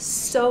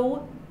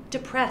so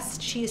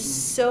depressed. She is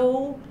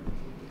so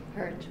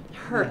Hurt.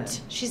 Yeah.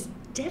 She's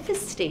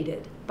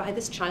devastated by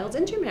this child's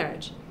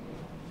intermarriage.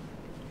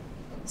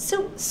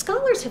 So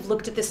scholars have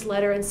looked at this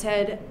letter and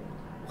said,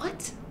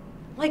 what?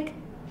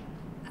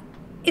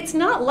 It's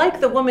not like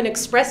the woman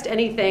expressed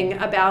anything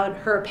about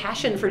her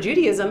passion for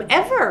Judaism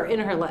ever in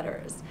her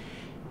letters.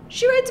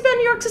 She writes about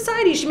New York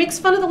society. She makes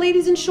fun of the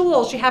ladies in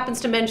shul. She happens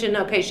to mention,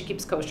 okay, she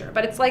keeps kosher.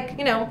 But it's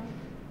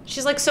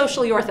she's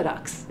socially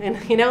orthodox. And,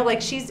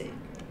 she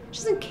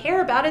doesn't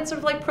care about it,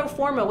 sort of pro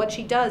forma, what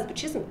she does. But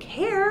she doesn't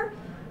care.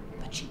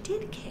 But she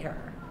did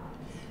care.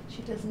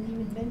 She doesn't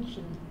even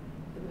mention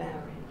the marriage.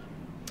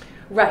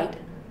 Right.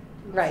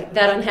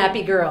 That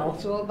unhappy girl.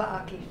 It's all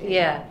Ba'aki.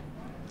 Yeah,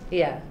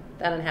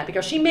 that unhappy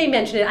girl. She may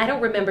mention it. I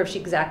don't remember if she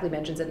exactly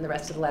mentions it in the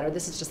rest of the letter.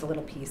 This is just a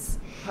little piece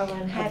Her of the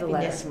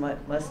unhappiness letter.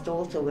 must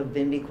also have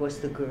been because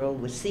the girl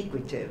was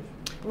secretive.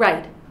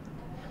 Right,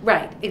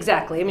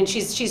 exactly. I mean,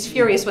 she's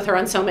furious with her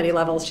on so many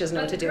levels. She doesn't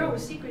know what to But the girl do.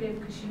 was secretive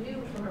because she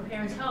knew from her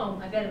parents'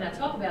 home, I better not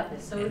talk about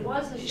this. So it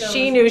was the show.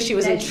 She knew she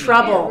was in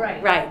trouble.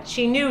 Right.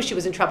 She knew she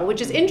was in trouble,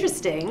 which is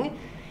interesting.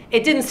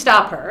 It didn't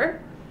stop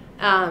her.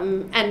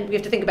 And we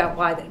have to think about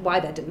why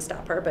that didn't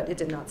stop her, but it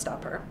did not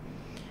stop her.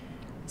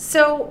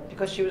 So,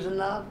 Because she was in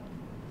love.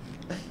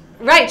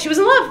 right, she was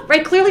in love.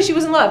 Right, clearly she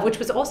was in love, which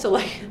was also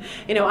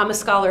I'm a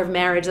scholar of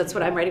marriage. That's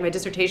what I'm writing my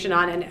dissertation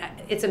on, and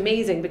it's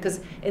amazing because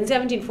in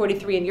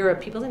 1743 in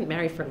Europe, people didn't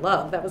marry for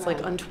love. That was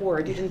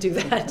untoward. You didn't do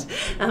that.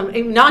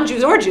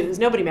 Non-Jews or Jews,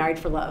 nobody married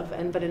for love.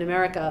 But in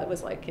America, it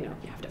was you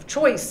have to have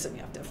choice and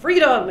you have to have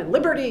freedom and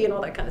liberty and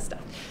all that kind of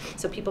stuff.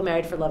 So people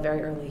married for love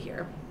very early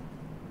here.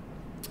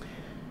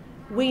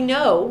 We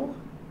know,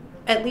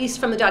 at least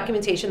from the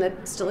documentation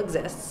that still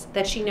exists,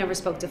 that she never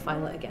spoke to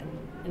Phyla again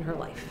in her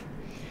life.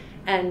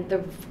 And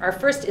our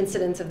first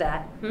incidence of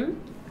that, There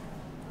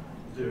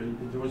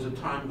was a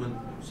time when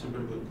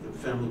the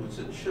family would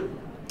sit Shiva.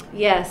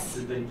 Yes.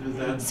 Did they do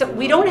that? So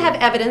we don't have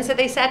evidence that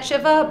they sat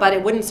Shiva, but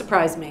it wouldn't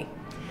surprise me.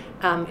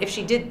 If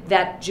she did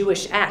that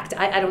Jewish act,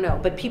 I don't know,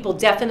 but people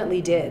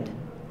definitely did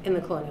in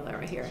the colonial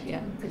era here, yeah.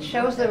 It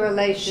shows the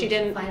relationship. She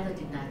didn't. Phyla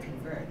did not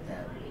convert,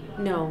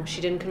 though. No,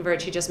 she didn't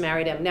convert. She just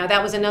married him. Now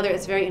that was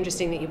it's very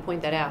interesting that you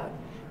point that out,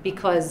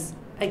 because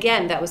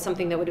again, that was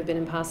something that would have been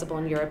impossible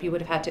in Europe. You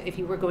would have had to, if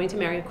you were going to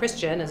marry a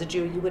Christian as a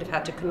Jew, you would have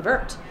had to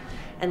convert.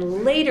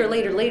 And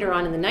later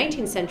on in the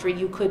 19th century,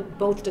 you could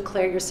both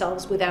declare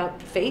yourselves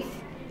without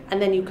faith,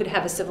 and then you could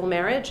have a civil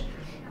marriage.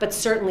 But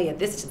certainly at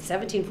this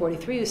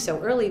 1743 was so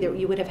early that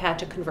you would have had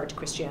to convert to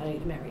Christianity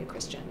to marry a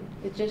Christian.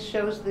 It just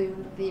shows the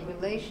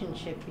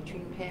relationship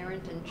between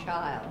parent and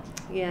child.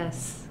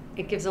 Yes,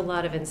 It gives a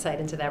lot of insight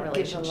into that It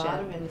gives relationship. a lot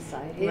of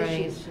insight. Here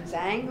Right. she's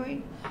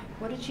angry.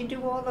 What did she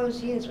do all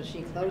those years? Was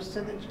she close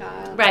to the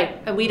child? Right,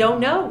 and we don't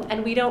know,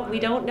 and we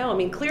don't know. I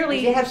mean, clearly,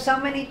 If you have so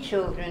many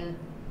children,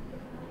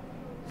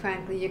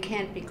 frankly, you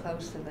can't be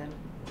close to them.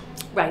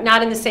 right,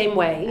 not in the same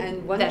way.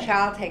 And one that-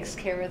 child takes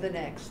care of the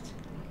next.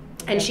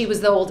 And she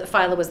was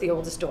Phyla was the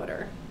oldest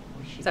daughter.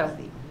 So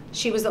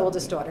she was the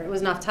oldest daughter. It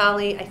was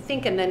Naphtali, I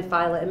think, and then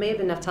Phyla. It may have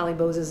been Naphtali,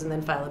 Moses, and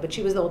then Phyla, but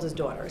she was the oldest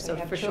daughter. So They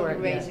have for children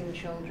sure, yeah. raising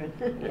children.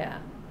 Yeah.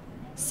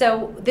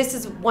 So this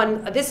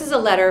is a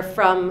letter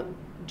from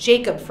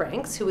Jacob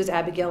Franks, who is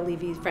Abigail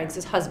Levy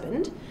Franks'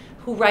 husband,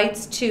 who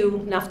writes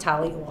to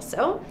Naphtali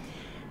also.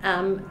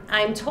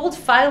 I'm told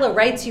Phyla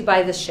writes you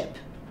by this ship.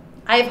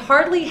 I have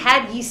hardly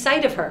had ye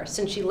sight of her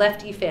since she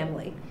left ye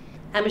family.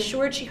 Am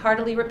assured she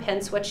heartily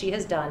repents what she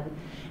has done,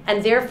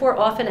 and therefore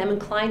often am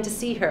inclined to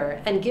see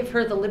her, and give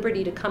her the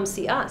liberty to come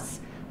see us,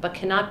 but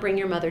cannot bring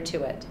your mother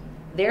to it.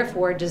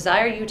 Therefore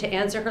desire you to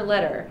answer her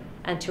letter,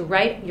 and to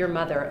write your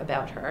mother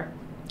about her.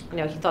 You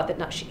know, he thought that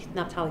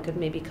Naphtali could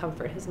maybe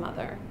comfort his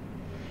mother.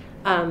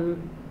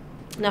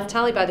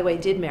 Naphtali, by the way,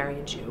 did marry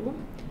a Jew,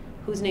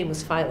 whose name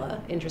was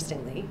Phyla,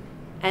 interestingly,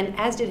 and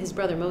as did his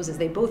brother Moses.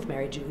 They both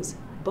married Jews,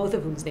 both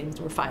of whose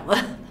names were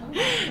Phyla.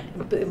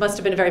 It must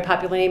have been a very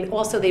popular name.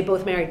 Also, they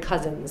both married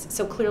cousins,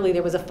 so clearly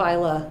there was a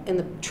Phyla in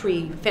the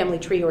family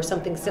tree or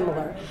something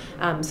similar.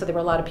 So there were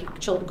a lot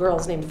of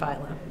girls named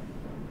Phyla.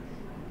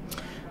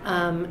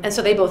 And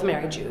so they both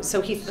married Jews.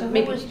 So Who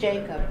was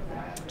Jacob?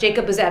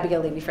 Jacob was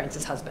Abigail Levy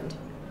Franks' husband.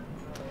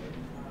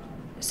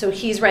 So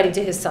he's writing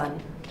to his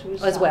son To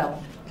his as son.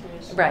 well. To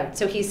his son. Right.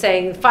 So he's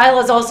saying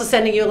Phyla is also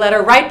sending you a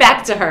letter right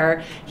back to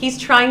her. He's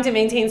trying to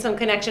maintain some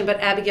connection, but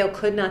Abigail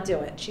could not do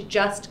it. She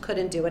just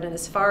couldn't do it. And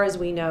as far as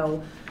we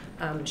know,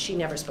 she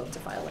never spoke to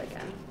Phyla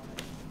again.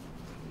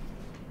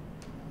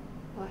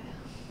 Wow.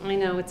 I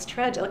know, it's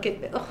tragic. Like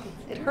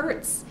it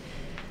hurts.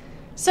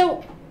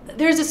 So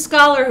there's a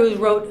scholar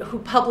who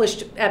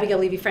published Abigail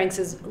Levy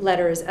Franks'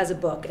 letters as a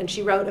book, and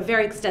she wrote a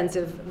very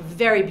extensive,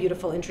 very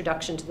beautiful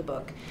introduction to the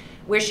book,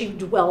 where she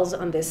dwells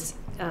on this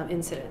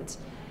incident.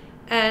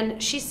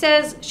 And she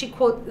says,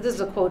 this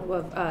is a quote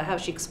of how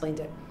she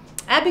explained it.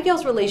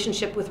 Abigail's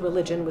relationship with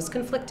religion was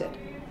conflicted,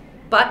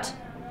 but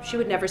she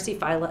would never see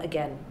Phyla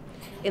again.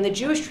 In the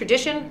Jewish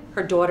tradition,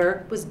 her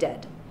daughter was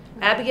dead.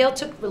 Abigail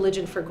took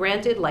religion for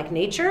granted like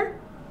nature,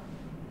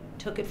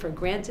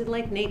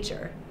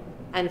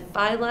 and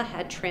Phyla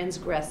had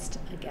transgressed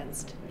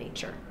against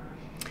nature.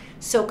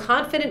 So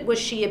confident was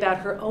she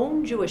about her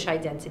own Jewish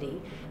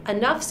identity,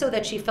 enough so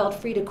that she felt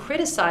free to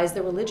criticize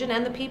the religion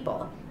and the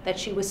people, that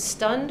she was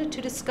stunned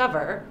to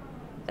discover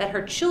that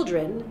her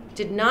children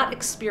did not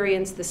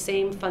experience the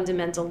same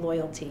fundamental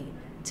loyalty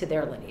to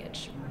their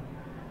lineage.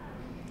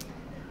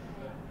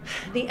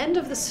 The end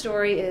of the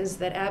story is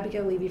that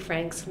Abigail Levy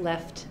Franks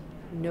left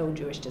no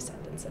Jewish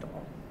descendants at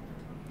all.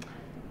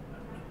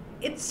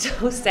 It's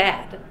so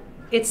sad.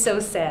 It's so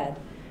sad.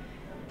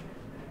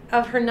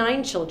 Of her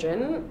 9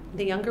 children,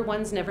 the younger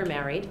ones never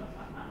married.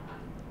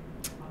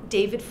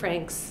 David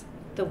Franks,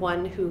 the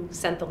one who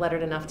sent the letter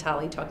to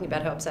Naphtali talking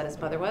about how upset his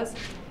mother was,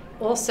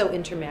 also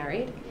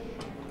intermarried.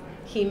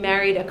 He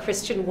married a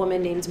Christian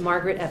woman named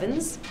Margaret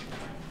Evans,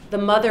 the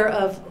mother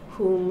of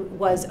whom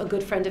was a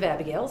good friend of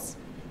Abigail's.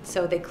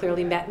 So they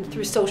clearly met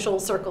through social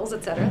circles,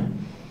 etc.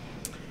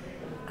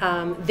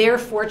 Their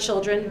 4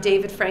 children,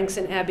 David Franks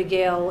and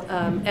Abigail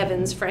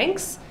Evans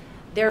Franks.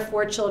 Their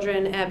 4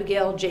 children,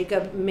 Abigail,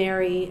 Jacob,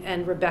 Mary,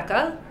 and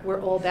Rebecca,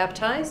 were all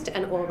baptized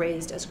and all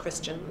raised as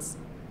Christians.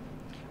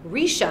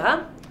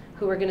 Risha,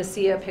 who we're going to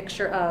see a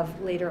picture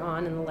of later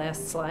on in the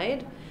last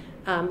slide,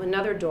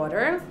 another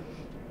daughter,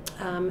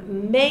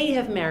 may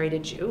have married a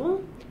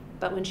Jew,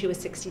 but when she was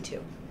 62.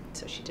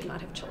 So she did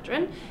not have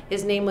children.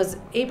 His name was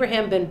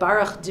Abraham ben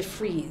Baruch de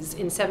Vries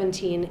in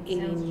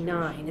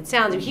 1789. It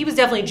sounds, he was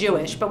definitely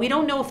Jewish, but we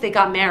don't know if they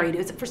got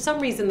married. For some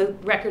reason, the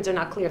records are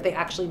not clear if they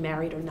actually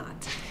married or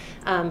not.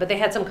 But they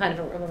had some kind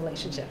of a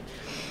relationship.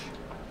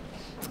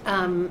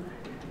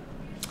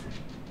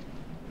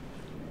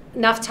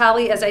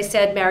 Naphtali, as I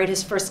said, married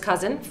his first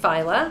cousin,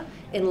 Phyla,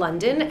 in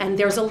London, and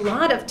there's a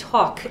lot of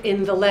talk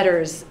in the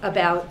letters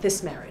about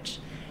this marriage.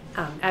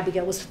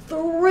 Abigail was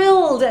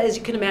thrilled, as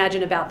you can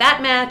imagine, about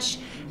that match.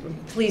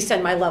 Please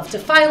send my love to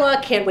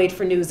Phyla. Can't wait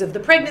for news of the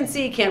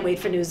pregnancy. Can't wait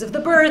for news of the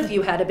birth.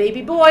 You had a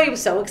baby boy. I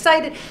was so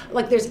excited.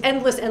 Like, there's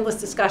endless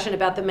discussion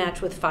about the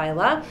match with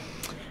Phyla.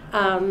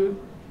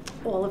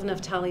 All of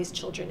Naphtali's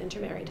children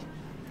intermarried.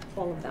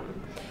 All of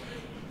them.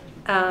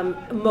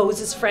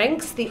 Moses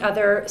Franks, the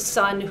other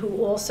son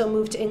who also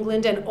moved to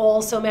England and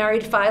also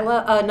married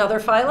Phyla, another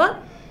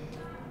Phyla,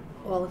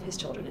 all of his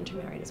children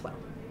intermarried as well.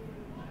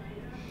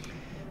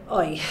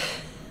 Oy.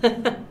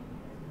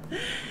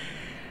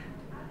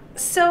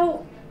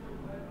 So,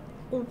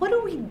 what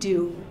do we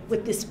do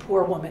with this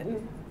poor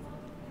woman?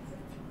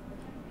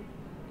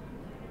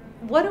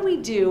 What do we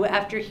do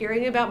after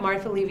hearing about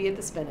Martha Levy at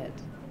the Spinet?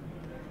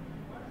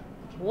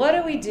 What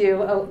do we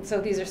do? Oh, so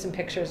these are some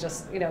pictures.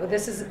 Just,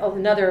 this is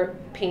another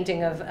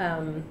painting of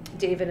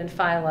David and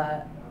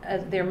Phyla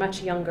they're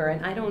much younger,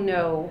 and I don't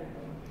know,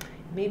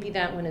 maybe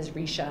that one is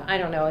Risha. I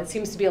don't know. It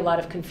seems to be a lot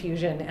of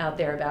confusion out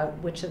there about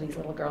which of these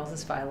little girls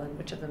is Phila and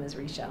which of them is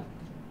Risha.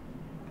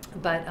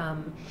 But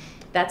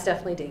that's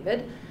definitely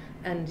David.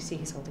 And you see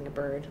he's holding a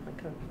bird,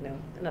 like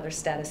another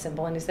status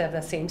symbol. And you have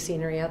the same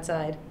scenery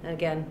outside. And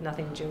again,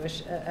 nothing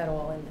Jewish at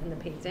all in the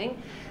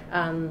painting.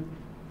 And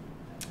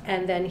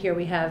then here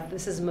we have,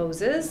 this is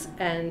Moses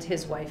and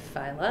his wife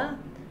Phila,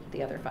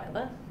 the other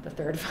Phila, the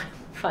third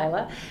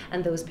Phila.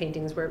 And those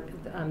paintings were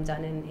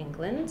done in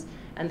England.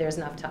 And there's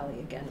Naphtali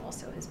again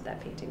also. That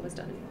painting was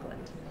done in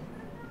England.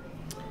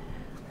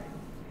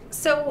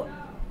 So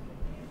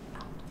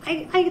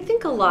I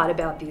think a lot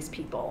about these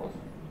people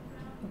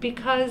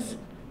because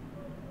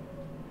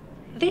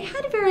they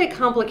had very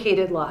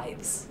complicated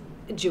lives,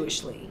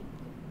 Jewishly.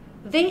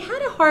 They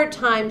had a hard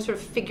time sort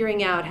of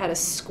figuring out how to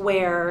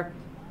square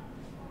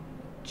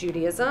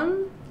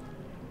Judaism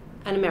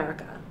and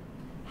America.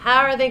 How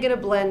are they going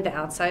to blend the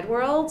outside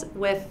world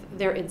with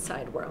their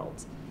inside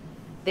world?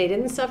 They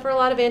didn't suffer a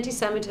lot of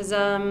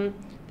anti-Semitism.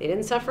 They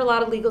didn't suffer a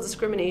lot of legal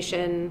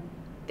discrimination.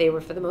 They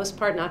were, for the most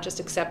part, not just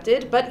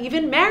accepted, but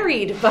even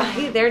married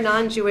by their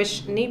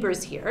non-Jewish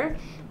neighbors here.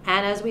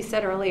 And as we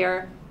said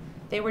earlier,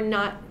 they were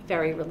not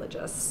very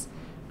religious,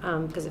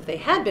 because if they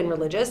had been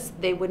religious,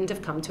 they wouldn't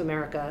have come to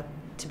America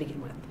to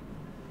begin with.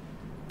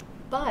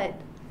 But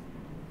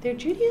their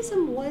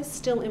Judaism was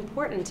still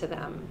important to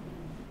them.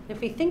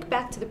 If we think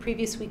back to the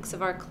previous weeks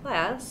of our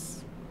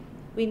class,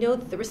 we know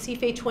that the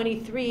Recife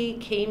 23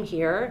 came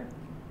here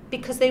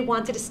because they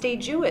wanted to stay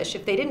Jewish.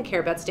 If they didn't care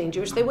about staying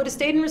Jewish, they would have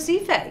stayed in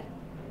Recife.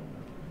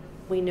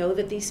 We know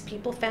that these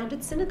people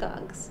founded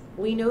synagogues.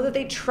 We know that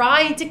they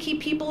tried to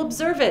keep people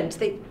observant,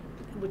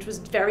 which was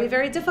very,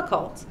 very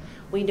difficult.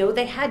 We know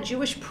they had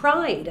Jewish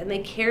pride, and they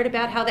cared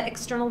about how the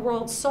external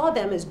world saw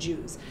them as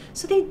Jews.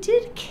 So they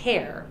did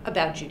care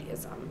about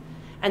Judaism.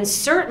 And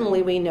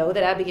certainly we know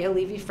that Abigail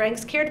Levy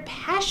Franks cared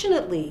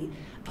passionately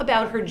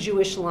about her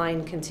Jewish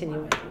line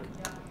continuing.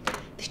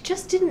 They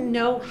just didn't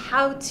know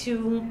how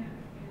to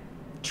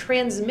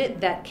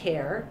transmit that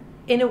care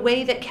in a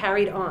way that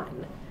carried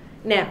on.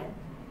 Now,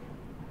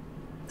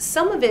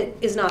 some of it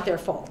is not their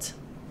fault.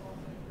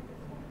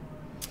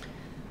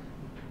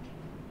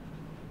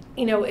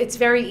 It's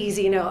very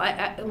easy.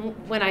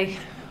 When I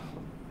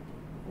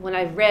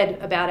read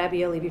about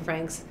Abigail Levy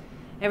Franks,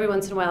 every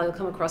once in a while you'll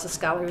come across a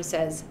scholar who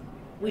says,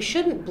 we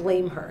shouldn't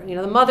blame her.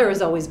 The mother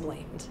is always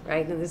blamed,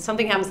 right? And if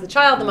something happens to the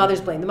child, the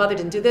mother's blamed. The mother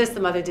didn't do this, the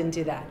mother didn't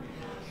do that.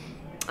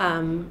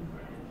 I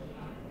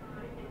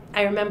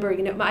remember,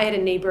 I had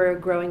a neighbor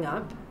growing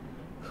up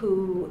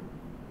who,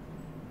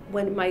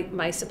 when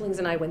my siblings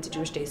and I went to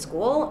Jewish day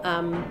school,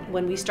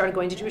 when we started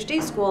going to Jewish day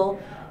school,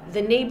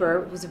 the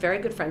neighbor, who was a very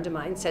good friend of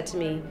mine, said to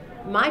me,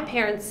 my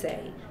parents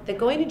say that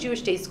going to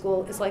Jewish day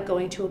school is like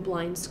going to a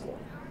blind school.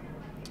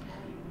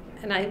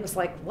 And I was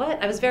like,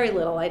 what? I was very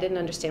little. I didn't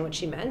understand what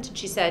she meant. And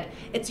she said,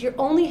 you're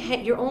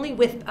only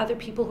with other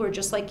people who are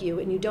just like you,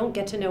 and you don't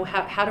get to know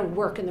how to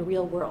work in the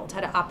real world,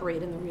 how to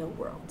operate in the real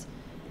world.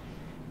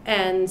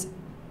 And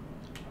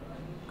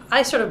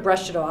I sort of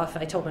brushed it off.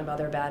 I told my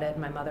mother about it,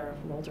 and my mother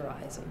rolled her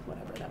eyes, and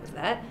whatever, that was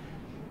that.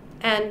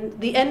 And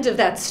the end of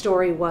that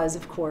story was,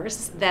 of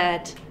course,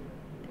 that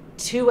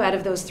 2 out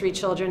of those 3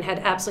 children had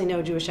absolutely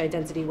no Jewish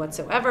identity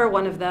whatsoever.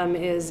 One of them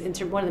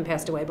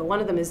passed away, but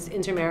one of them is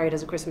intermarried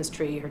as a Christmas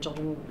tree. Her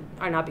children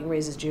are not being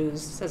raised as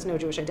Jews, has no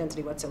Jewish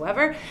identity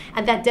whatsoever.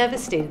 And that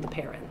devastated the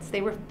parents. They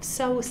were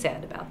so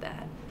sad about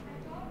that.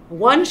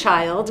 One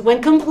child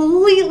went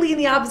completely in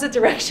the opposite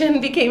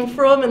direction, became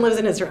frum, and lives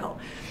in Israel.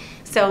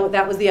 So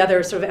that was the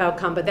other sort of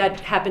outcome, but that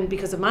happened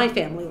because of my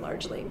family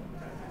largely.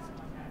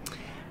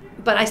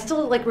 But I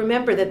still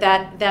remember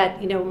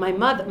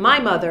that my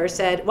mother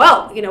said,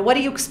 well, what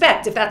do you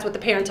expect if that's what the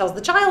parent tells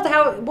the child?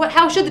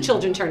 How should the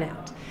children turn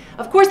out?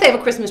 Of course they have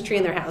a Christmas tree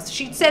in their house.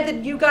 She said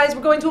that you guys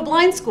were going to a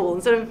blind school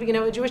instead of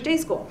a Jewish day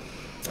school.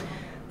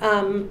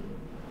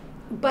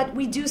 But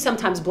we do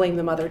sometimes blame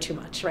the mother too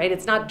much, right?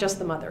 It's not just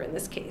the mother in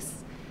this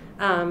case.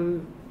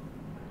 The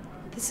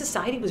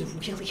society was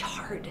really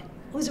hard.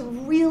 It was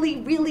really,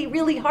 really,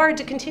 really hard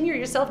to continue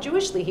yourself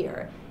Jewishly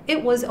here.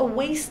 It was a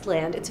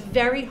wasteland. It's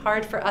very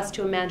hard for us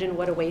to imagine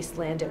what a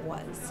wasteland it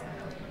was.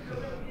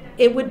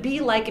 It would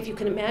be like, if you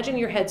can imagine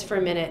your heads for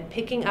a minute,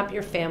 picking up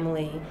your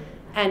family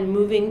and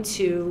moving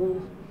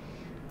to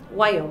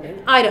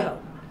Wyoming,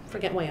 Idaho.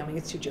 Forget Wyoming,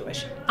 it's too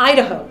Jewish.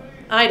 Idaho.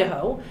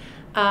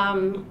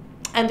 And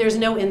there's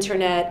no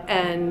internet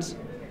and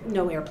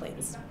no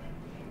airplanes.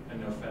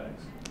 And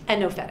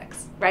no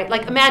FedEx,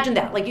 right? Imagine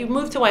that. You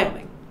moved to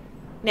Wyoming.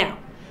 Now,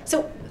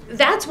 so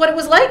that's what it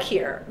was like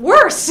here.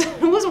 Worse.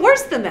 It was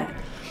worse than that.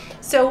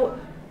 So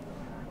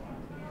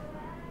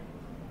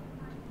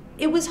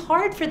it was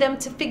hard for them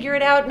to figure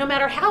it out, no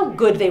matter how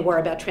good they were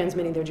about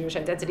transmitting their Jewish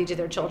identity to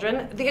their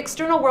children. The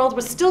external world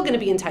was still going to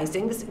be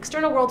enticing. This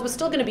external world was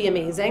still going to be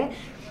amazing.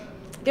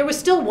 there was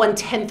still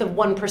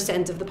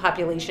 0.1% of the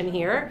population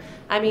here.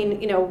 I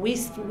mean, you know, we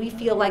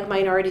feel like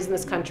minorities in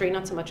this country,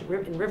 not so much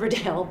in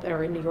Riverdale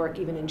or in New York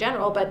even in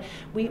general, but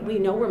we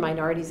know we're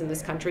minorities in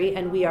this country,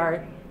 and we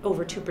are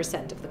over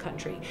 2% of the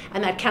country.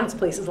 And that counts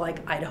places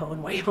like Idaho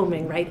and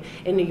Wyoming, right?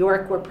 In New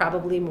York, we're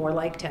probably more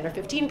like 10 or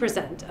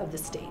 15% of the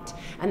state.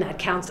 And that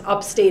counts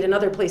upstate and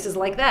other places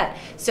like that.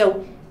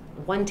 So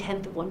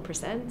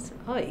 0.1%,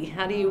 oy,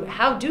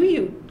 how do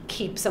you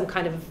keep some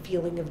kind of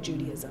feeling of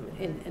Judaism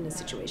in a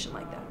situation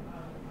like that?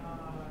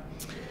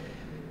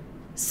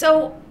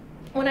 So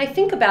when I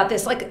think about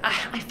this, like,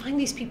 I find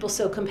these people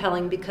so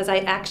compelling because I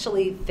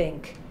actually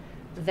think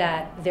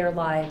that their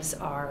lives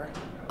are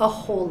a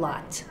whole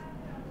lot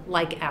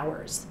like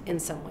ours in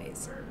some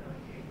ways.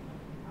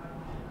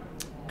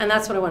 And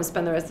that's what I want to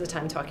spend the rest of the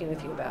time talking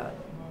with you about.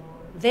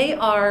 They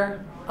are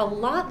a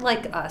lot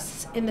like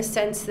us in the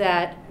sense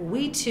that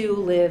we too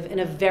live in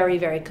a very,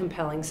 very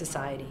compelling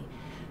society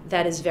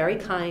that is very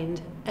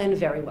kind and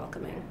very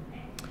welcoming.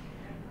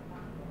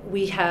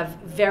 We have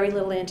very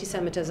little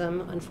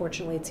anti-Semitism.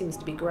 Unfortunately, it seems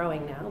to be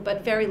growing now,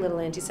 but very little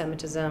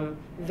anti-Semitism,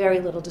 very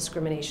little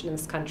discrimination in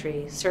this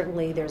country.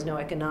 Certainly, there's no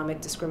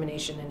economic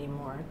discrimination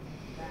anymore.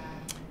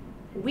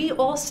 We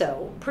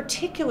also,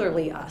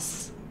 particularly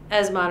us,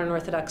 as modern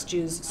Orthodox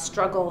Jews,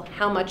 struggle: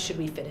 how much should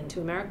we fit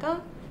into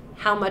America?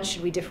 How much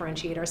should we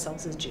differentiate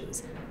ourselves as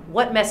Jews?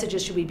 What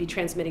messages should we be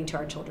transmitting to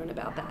our children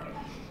about that?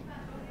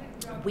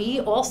 We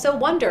also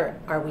wonder,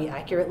 are we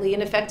accurately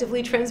and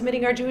effectively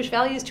transmitting our Jewish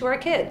values to our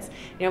kids?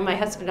 You know, my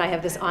husband and I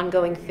have this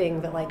ongoing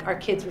thing that, like, our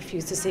kids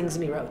refuse to sing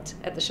Zmirot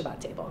at the Shabbat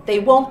table. They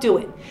won't do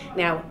it.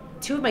 Now,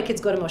 2 of my kids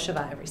go to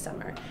Mosheva every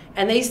summer,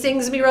 and they sing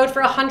Zmirot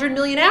for 100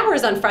 million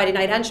hours on Friday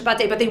night and Shabbat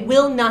day, but they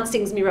will not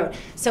sing Zmirot.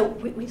 So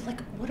we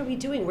like, what are we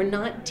doing? We're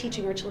not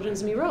teaching our children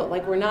Zmirot.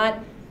 Like, we're not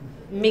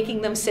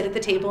making them sit at the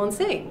table and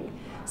sing.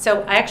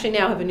 So I actually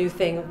now have a new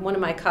thing. One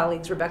of my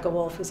colleagues, Rebecca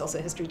Wolf, who's also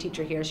a history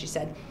teacher here, she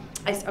said,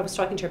 I was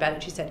talking to her about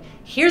it, she said,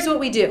 here's what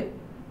we do.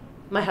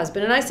 My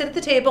husband and I sit at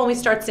the table and we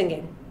start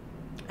singing.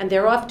 And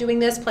they're off doing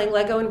this, playing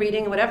Lego and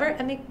reading and whatever,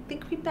 and they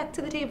creep back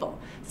to the table.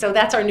 So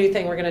that's our new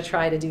thing. We're going to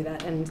try to do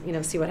that and, you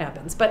know, see what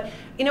happens. But,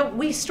 you know,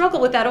 we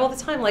struggle with that all the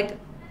time. Like,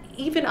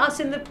 even us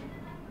in the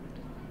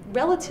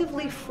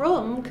relatively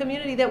frum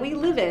community that we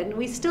live in,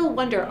 we still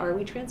wonder, are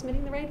we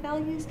transmitting the right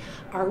values?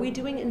 Are we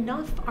doing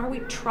enough? Are we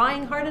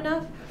trying hard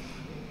enough?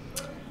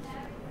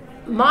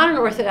 Modern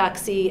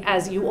Orthodoxy,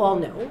 as you all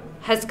know,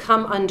 has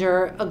come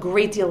under a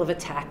great deal of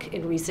attack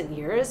in recent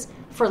years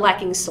for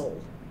lacking soul,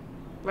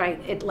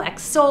 right? It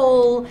lacks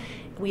soul.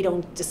 We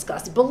don't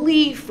discuss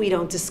belief. We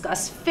don't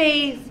discuss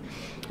faith.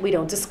 We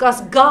don't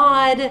discuss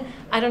God.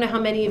 I don't know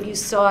how many of you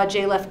saw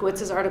Jay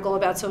Lefkowitz's article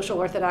about social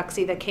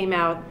orthodoxy that came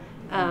out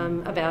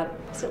about,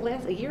 was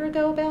it a year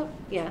ago about?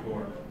 Yeah.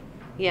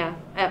 Yeah,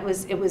 it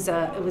was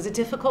a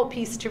difficult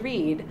piece to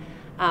read.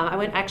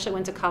 I actually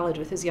went to college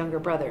with his younger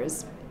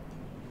brothers.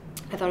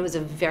 I thought it was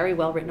a very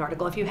well-written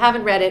article. If you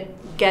haven't read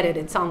it, get it.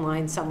 It's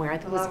online somewhere. I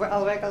think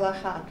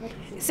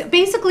so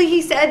basically,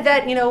 he said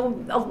that, you know,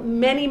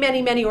 many,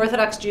 many, many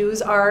Orthodox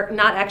Jews are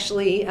not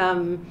actually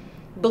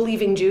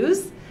believing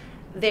Jews.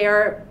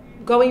 They're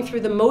going through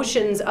the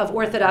motions of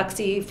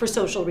Orthodoxy for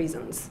social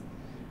reasons.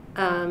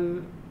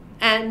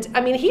 And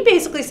I mean, he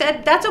basically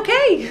said that's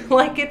okay.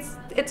 Like,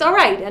 it's all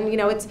right, and, you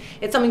know, it's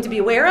something to be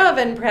aware of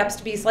and perhaps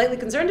to be slightly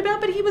concerned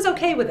about. But he was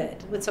okay with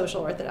it, with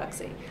social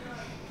orthodoxy.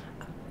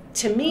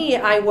 To me,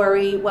 I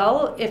worry,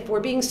 well, if we're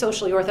being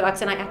socially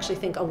orthodox, and I actually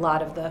think a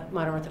lot of the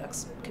modern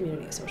Orthodox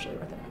community is socially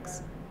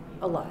orthodox,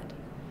 a lot.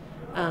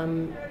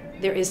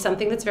 There is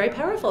something that's very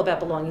powerful about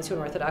belonging to an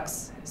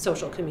Orthodox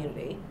social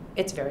community.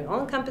 It's very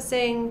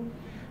all-encompassing.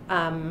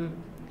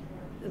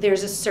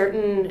 There's a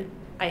certain,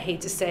 I hate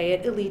to say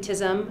it,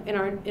 elitism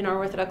in our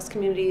Orthodox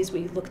communities.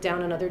 We look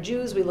down on other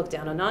Jews. We look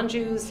down on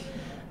non-Jews.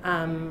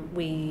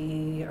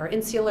 We are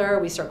insular.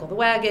 We circle the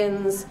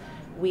wagons.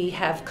 We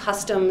have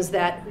customs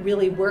that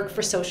really work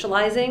for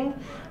socializing.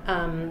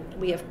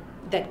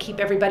 That keep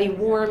everybody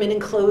warm and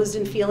enclosed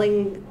and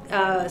feeling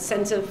a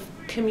sense of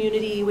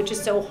community, which is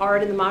so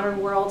hard in the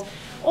modern world.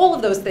 All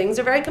of those things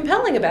are very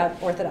compelling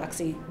about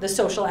Orthodoxy, the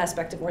social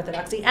aspect of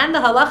Orthodoxy, and the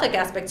halachic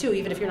aspect too,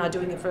 even if you're not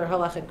doing it for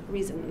halachic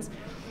reasons.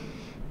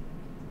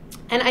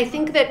 And I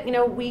think that, you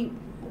know, we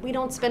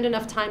don't spend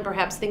enough time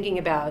perhaps thinking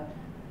about,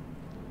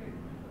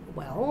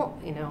 well,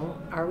 you know,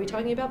 are we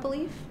talking about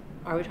belief?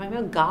 Are we talking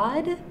about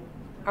God?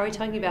 Are we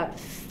talking about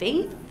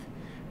faith?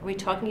 Are we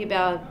talking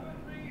about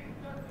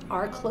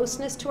our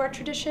closeness to our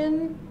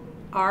tradition,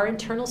 our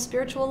internal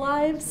spiritual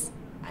lives?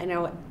 I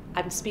know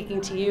I'm speaking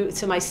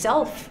to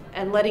myself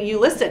and letting you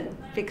listen,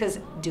 because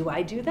do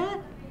I do that?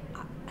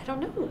 I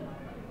don't know.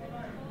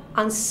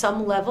 On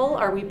some level,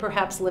 are we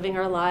perhaps living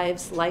our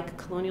lives like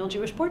colonial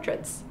Jewish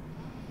portraits,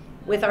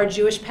 with our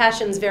Jewish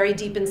passions very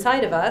deep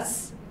inside of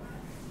us,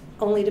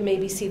 only to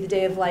maybe see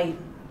the light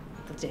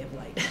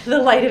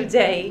of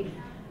day,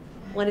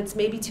 when it's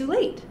maybe too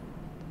late?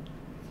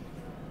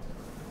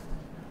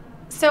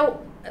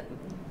 So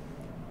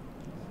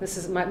This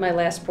is my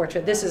last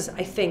portrait.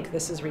 I think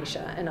this is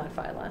Risha and not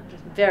Phyla.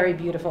 Very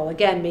beautiful.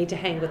 Again, made to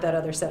hang with that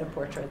other set of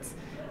portraits.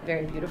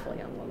 Very beautiful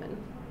young woman.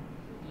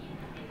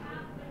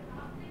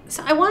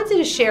 So I wanted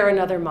to share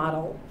another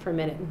model for a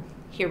minute and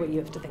hear what you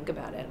have to think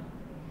about it.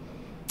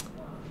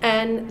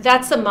 And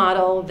that's a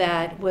model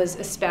that was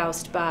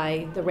espoused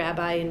by the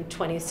rabbi and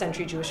 20th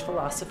century Jewish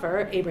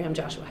philosopher, Abraham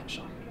Joshua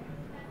Heschel.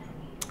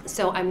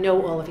 So I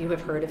know all of you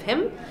have heard of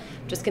him.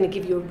 I'm just going to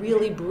give you a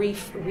really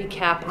brief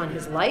recap on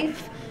his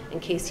life in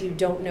case you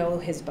don't know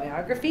his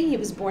biography. He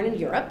was born in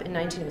Europe in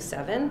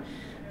 1907.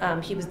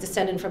 He was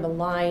descended from a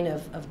line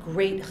of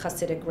great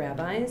Hasidic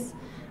rabbis,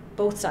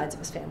 both sides of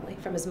his family,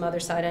 from his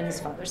mother's side and his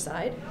father's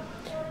side.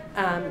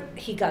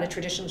 He got a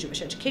traditional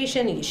Jewish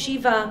education, a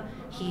yeshiva.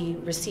 He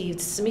received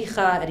smicha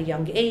at a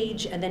young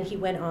age, and then he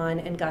went on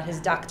and got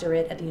his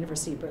doctorate at the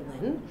University of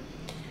Berlin.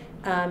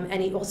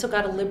 And he also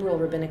got a liberal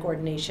rabbinic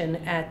ordination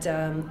at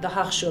the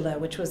Hochschule,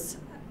 which was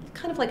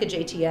kind of like a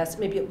JTS,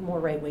 maybe more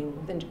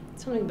right-wing, than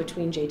something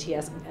between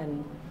JTS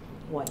and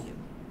YU,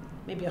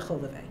 maybe a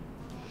Cholave.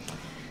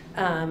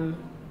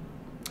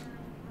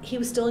 He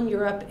was still in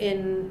Europe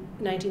in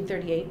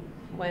 1938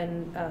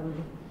 when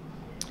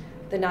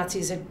the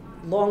Nazis had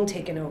long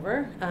taken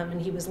over, and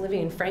he was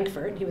living in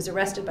Frankfurt. He was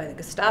arrested by the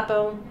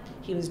Gestapo.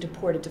 He was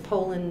deported to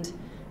Poland,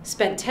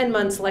 spent 10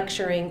 months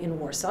lecturing in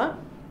Warsaw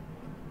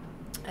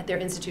at their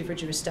Institute for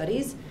Jewish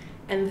Studies.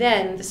 And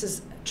then, this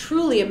is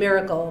truly a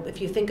miracle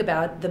if you think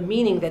about the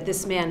meaning that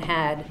this man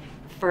had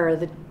for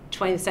the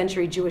 20th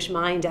century Jewish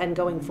mind and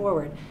going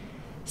forward.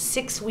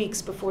 6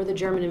 weeks before the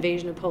German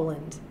invasion of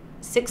Poland,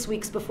 6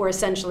 weeks before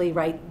essentially,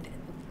 right,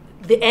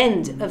 the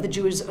end of the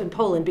Jews in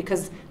Poland,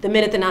 because the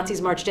minute the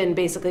Nazis marched in,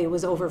 basically it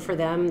was over for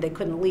them. They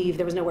couldn't leave.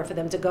 There was nowhere for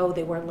them to go.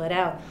 They weren't let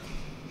out.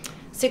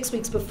 6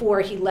 weeks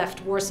before he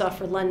left Warsaw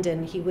for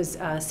London, he was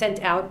sent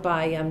out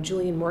by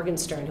Julian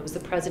Morgenstern, who was the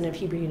president of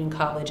Hebrew Union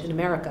College in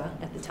America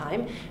at the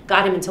time,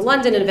 got him into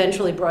London, and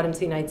eventually brought him to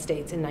the United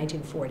States in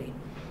 1940.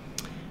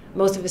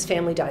 Most of his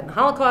family died in the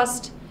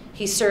Holocaust.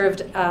 He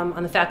served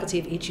on the faculty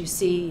of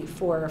HUC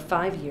for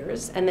 5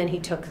 years, and then he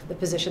took the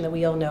position that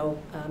we all know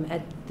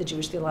at the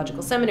Jewish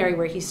Theological Seminary,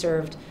 where he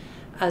served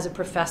as a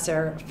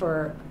professor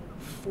for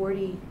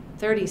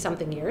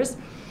 30-something years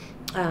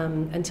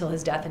until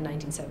his death in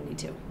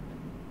 1972.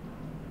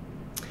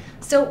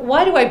 So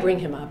why do I bring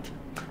him up?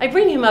 I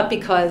bring him up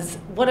because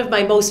one of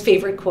my most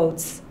favorite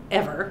quotes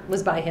ever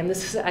was by him.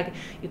 This is,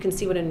 you can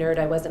see what a nerd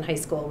I was in high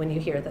school when you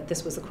hear that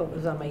this was a quote that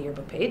was on my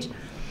yearbook page.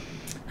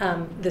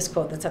 This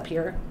quote that's up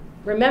here.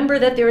 Remember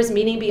that there is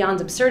meaning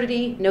beyond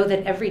absurdity. Know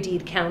that every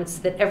deed counts,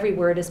 that every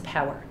word is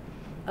power.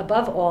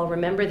 Above all,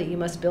 remember that you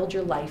must build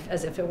your life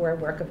as if it were a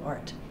work of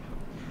art.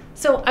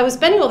 So I was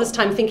spending all this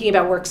time thinking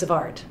about works of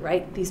art,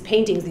 right? These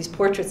paintings, these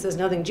portraits, there's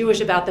nothing Jewish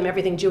about them.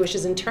 Everything Jewish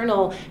is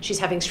internal. She's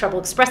having trouble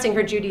expressing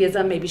her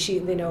Judaism. Maybe she,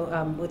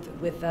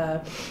 with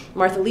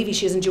Martha Levy,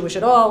 she isn't Jewish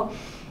at all.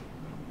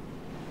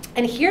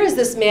 And here's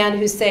this man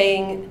who's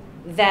saying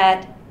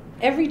that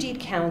every deed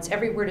counts,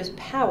 every word is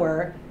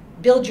power.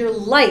 Build your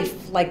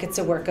life like it's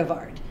a work of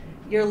art.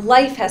 Your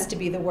life has to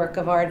be the work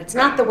of art. It's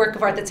not the work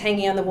of art that's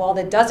hanging on the wall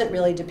that doesn't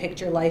really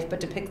depict your life, but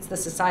depicts the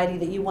society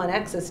that you want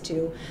access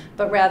to,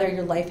 but rather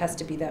your life has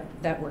to be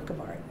that work of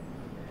art.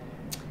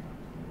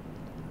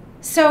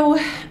 So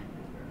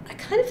I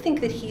kind of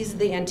think that he's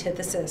the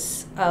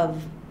antithesis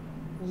of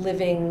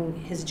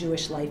living his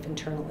Jewish life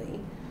internally.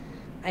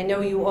 I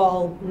know you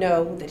all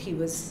know that he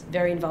was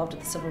very involved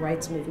with the civil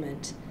rights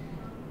movement,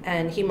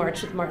 and he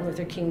marched with Martin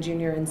Luther King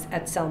Jr.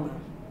 at Selma.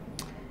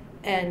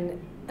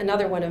 And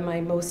another one of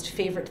my most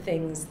favorite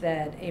things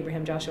that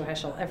Abraham Joshua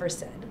Heschel ever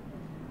said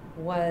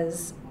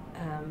was,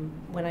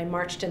 when I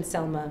marched in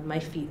Selma, my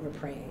feet were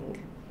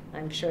praying.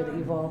 I'm sure that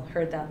you've all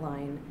heard that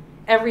line.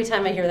 Every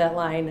time I hear that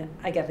line,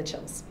 I get the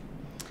chills.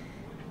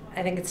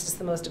 I think it's just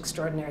the most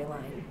extraordinary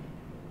line.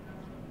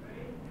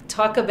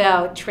 Talk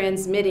about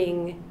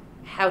transmitting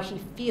how he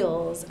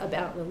feels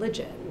about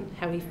religion,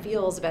 how he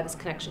feels about his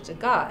connection to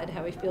God,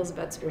 how he feels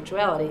about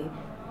spirituality.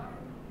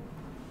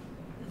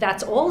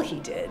 That's all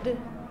he did.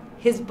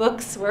 His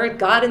books were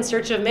God in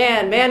search of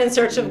man, man in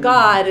search of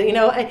God. You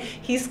know,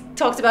 he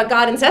talks about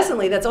God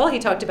incessantly. That's all he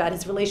talked about,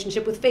 his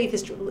relationship with faith,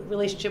 his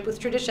relationship with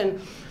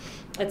tradition,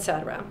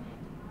 etc.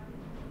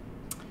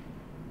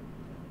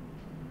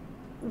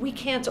 We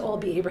can't all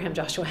be Abraham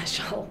Joshua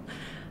Heschel.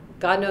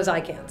 God knows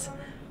I can't.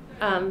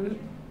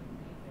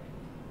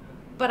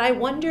 But I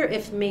wonder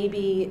if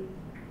maybe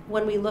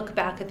when we look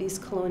back at these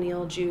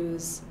colonial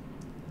Jews,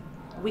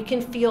 we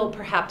can feel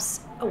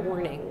perhaps a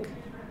warning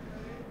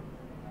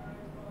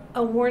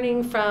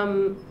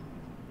from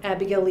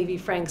Abigail Levy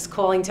Franks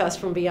calling to us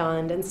from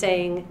beyond and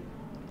saying,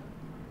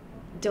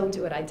 don't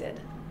do what I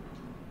did.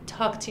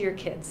 Talk to your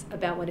kids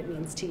about what it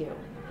means to you.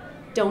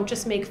 Don't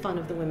just make fun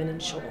of the women in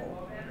shul.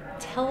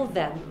 Tell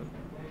them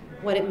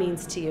what it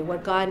means to you,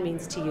 what God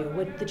means to you,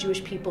 what the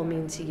Jewish people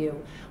mean to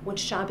you, what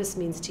Shabbos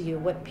means to you,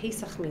 what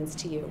Pesach means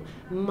to you.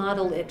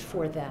 Model it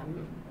for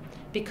them,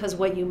 because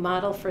what you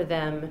model for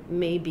them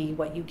may be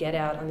what you get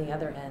out on the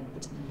other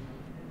end.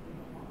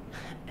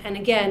 And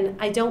again,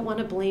 I don't want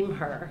to blame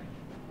her.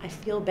 I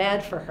feel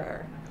bad for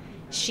her.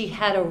 She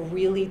had a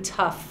really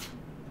tough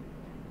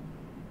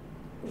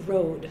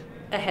road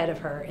ahead of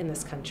her in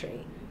this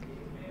country.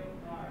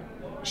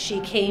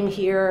 She came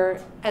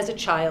here as a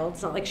child.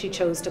 It's not like she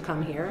chose to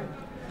come here.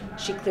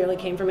 She clearly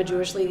came from a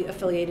Jewishly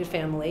affiliated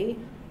family,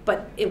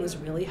 but it was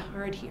really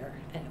hard here.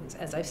 And it was,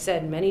 as I've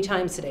said many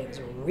times today, it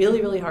was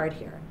really, really hard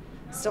here.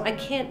 So I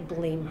can't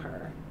blame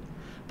her.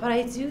 But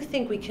I do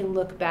think we can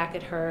look back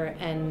at her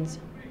and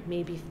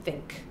maybe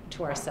think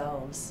to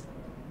ourselves,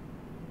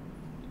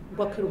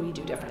 what could we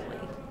do differently?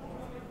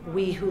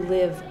 We who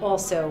live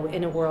also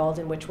in a world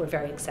in which we're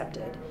very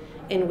accepted,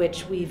 in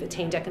which we've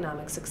attained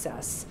economic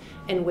success,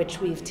 in which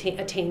we've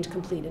attained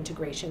complete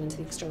integration into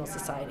the external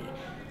society,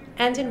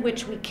 and in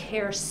which we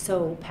care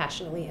so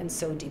passionately and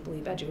so deeply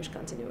about Jewish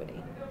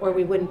continuity, or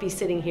we wouldn't be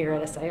sitting here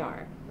at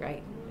SIR,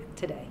 right,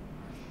 today.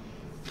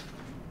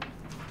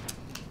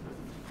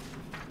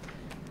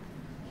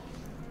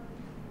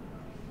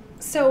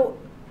 So,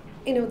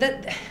 you know,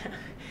 that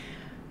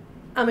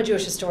I'm a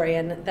Jewish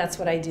historian, that's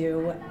what I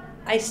do.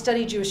 I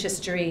study Jewish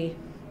history.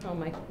 Oh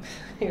my,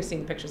 you're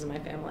seeing pictures of my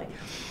family.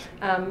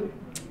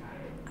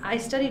 I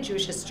study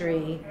Jewish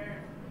history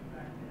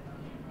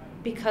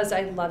because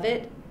I love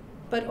it,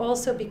 but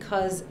also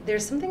because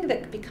there's something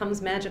that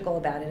becomes magical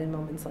about it in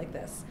moments like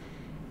this.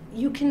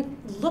 You can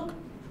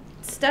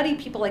study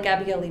people like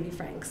Abigail Levy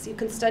Franks. You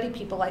can study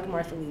people like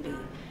Martha Levy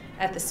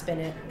at the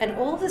Spinet, and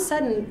all of a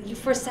sudden, you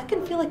for a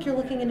second feel like you're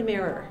looking in a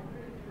mirror.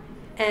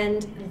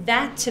 And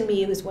that, to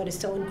me, is what is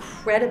so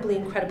incredibly,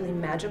 incredibly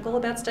magical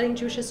about studying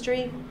Jewish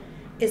history,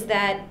 is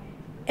that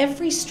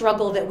every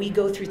struggle that we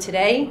go through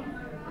today,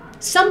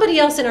 somebody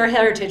else in our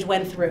heritage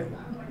went through.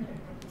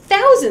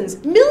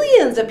 Thousands,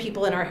 millions of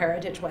people in our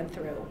heritage went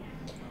through.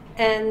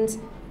 And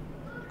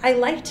I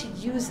like to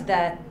use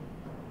that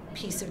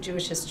piece of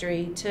Jewish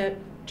history to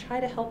try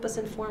to help us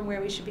inform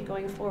where we should be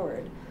going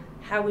forward,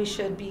 how we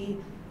should be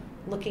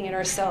looking at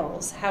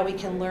ourselves, how we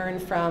can learn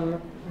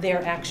from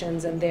their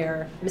actions and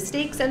their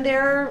mistakes and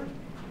their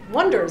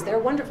wonders, their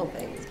wonderful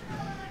things.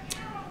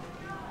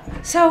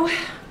 So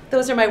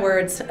those are my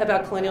words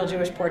about colonial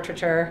Jewish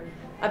portraiture,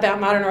 about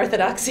modern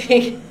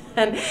Orthodoxy,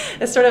 and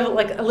it's sort of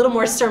like a little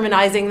more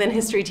sermonizing than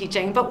history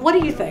teaching. But what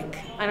do you think?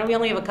 I know we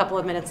only have a couple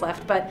of minutes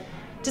left, but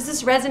does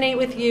this resonate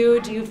with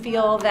you? Do you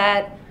feel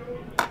that,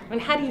 I mean,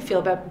 how do you feel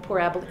about poor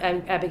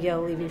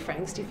Abigail Levy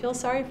Franks? Do you feel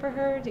sorry for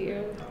her? Do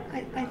you?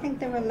 I think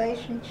the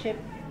relationship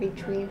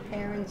between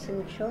parents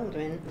and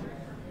children,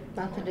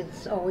 not that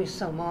it's always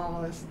so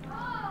marvelous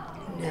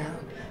now,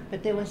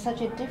 but there was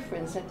such a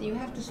difference that you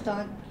have to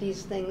start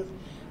these things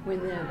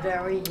when they're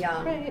very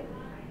young. Right.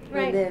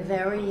 When they're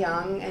very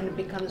young, and it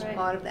becomes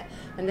part of that.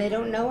 And they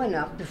don't know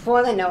enough,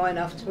 before they know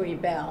enough to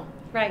rebel.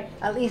 Right.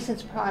 At least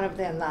it's part of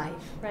their life.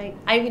 Right.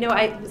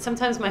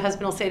 Sometimes my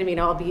husband will say to me,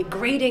 I'll be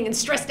grading and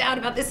stressed out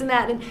about this and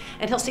that, and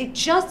he'll say,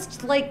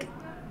 just like,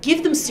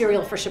 give them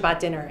cereal for Shabbat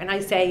dinner. And I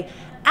say,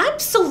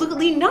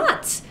 absolutely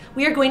not.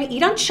 We are going to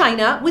eat on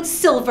china with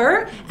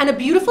silver and a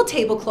beautiful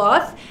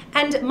tablecloth,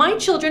 and my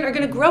children are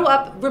going to grow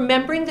up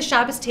remembering the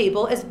Shabbos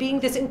table as being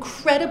this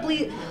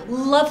incredibly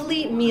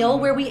lovely meal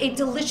where we ate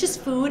delicious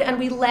food and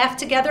we laughed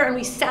together and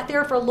we sat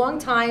there for a long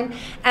time,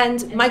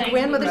 and my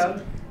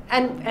grandmother's...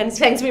 And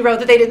Thanks Me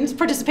Road that they didn't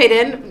participate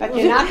in. But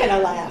you're not going to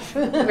laugh.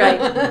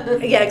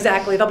 Right. Yeah,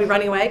 exactly. They'll be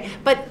running away.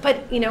 But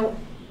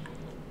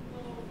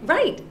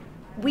right.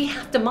 We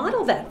have to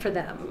model that for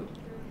them.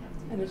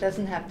 And it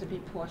doesn't have to be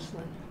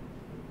porcelain.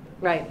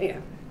 Right, yeah,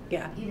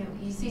 yeah.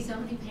 You see so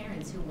many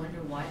parents who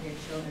wonder why their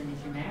children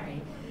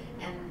intermarry,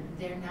 and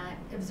they're not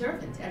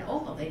observant at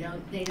all. They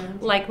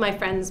don't. Like my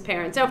friend's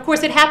parents. Now, of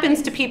course, it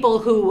happens to people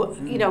who,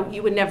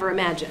 you would never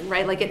imagine,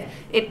 right? Like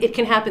it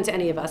can happen to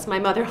any of us. My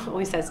mother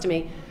always says to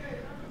me,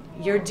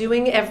 you're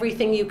doing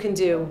everything you can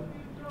do,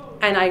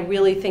 and I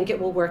really think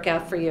it will work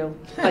out for you,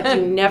 but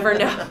you never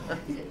know.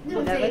 No,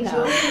 if they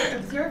enjoy their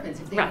observance,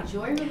 if they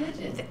enjoy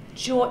religion,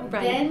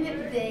 then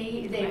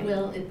they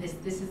will,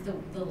 this is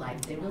the life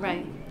they will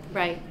lead.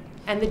 Right.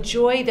 And the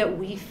joy that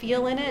we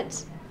feel in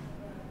it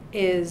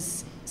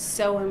is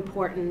so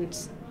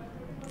important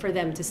for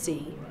them to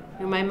see.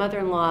 My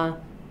mother-in-law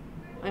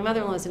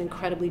is an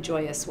incredibly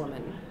joyous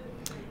woman,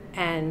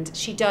 and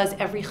she does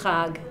every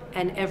Chag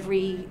and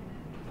every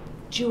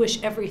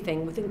Jewish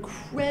everything with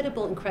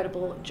incredible,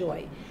 incredible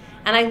joy.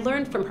 And I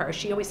learned from her,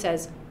 she always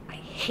says, I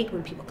hate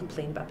when people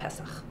complain about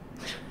Pesach.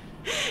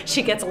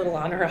 She gets a little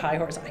on her high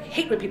horse. I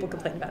hate when people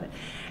complain about it.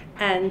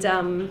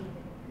 And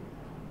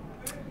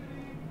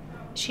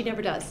she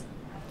never does.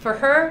 For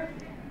her,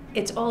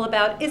 it's all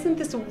about, isn't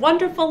this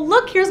wonderful?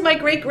 Look, here's my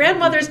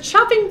great-grandmother's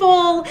chopping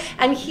bowl,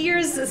 and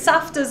here's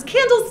Safta's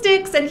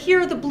candlesticks, and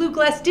here are the blue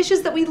glass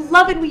dishes that we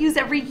love and we use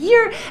every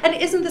year, and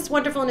isn't this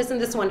wonderful, and isn't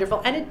this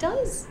wonderful? And it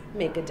does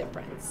make a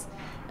difference.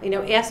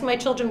 Ask my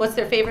children what's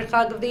their favorite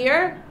Chag of the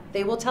year.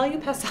 They will tell you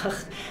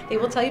Pesach. They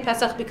will tell you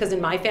Pesach because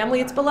in my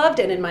family it's beloved,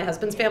 and in my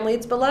husband's family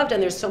it's beloved,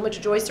 and there's so much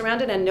joy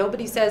surrounded, and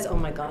nobody says, oh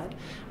my God,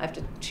 I have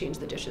to change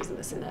the dishes and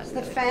this and that.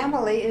 The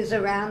family is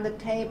around the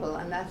table,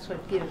 and that's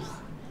what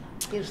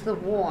gives the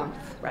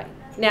warmth. Right.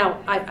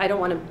 Now, I don't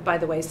want to, by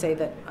the way, say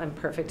that I'm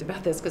perfect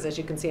about this, because as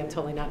you can see, I'm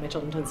totally not. My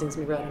children don't seem to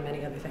be right on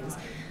many other things.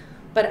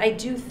 But I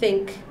do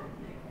think,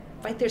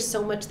 right, there's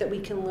so much that we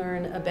can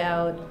learn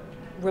about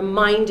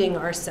reminding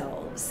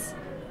ourselves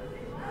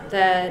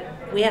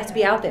that we have to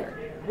be out there.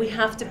 We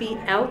have to be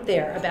out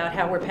there about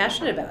how we're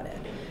passionate about it.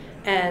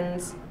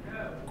 And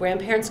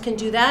grandparents can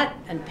do that,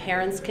 and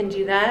parents can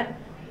do that.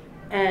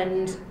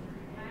 And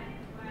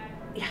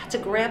you have to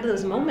grab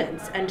those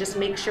moments and just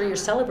make sure you're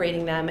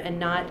celebrating them and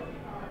not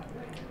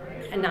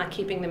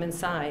keeping them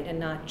inside, and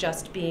not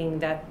just being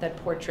that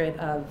portrait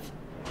of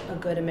a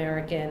good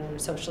American,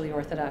 socially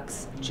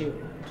orthodox Jew.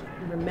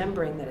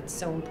 Remembering that it's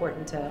so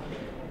important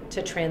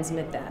to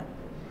transmit that.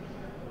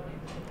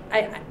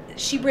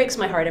 She breaks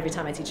my heart every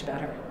time I teach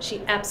about her.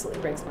 She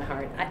absolutely breaks my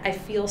heart. I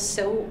feel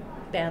so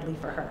badly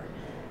for her.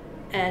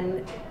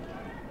 And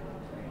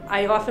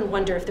I often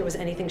wonder if there was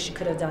anything she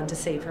could have done to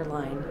save her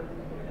line.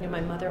 You know,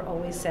 my mother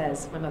always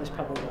says, my mother's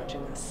probably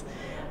watching this,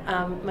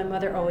 my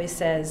mother always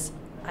says,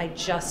 I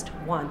just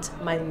want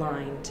my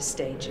line to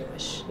stay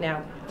Jewish.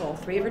 Now, all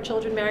 3 of her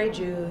children marry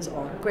Jews,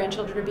 all her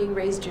grandchildren are being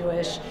raised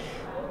Jewish,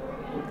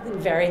 in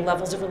varying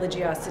levels of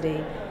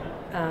religiosity.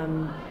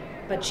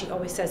 But she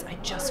always says, I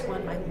just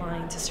want my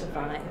line to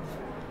survive.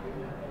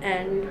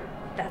 And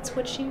that's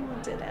what she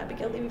wanted.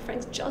 Abigail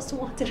Levy-Franks just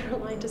wanted her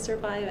line to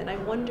survive. And I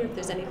wonder if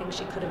there's anything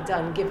she could have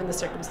done given the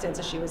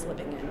circumstances she was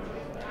living in.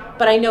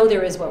 But I know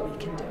there is what we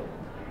can do.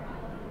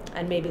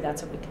 And maybe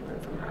that's what we can learn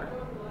from her.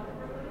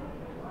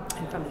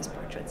 And from these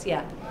portraits,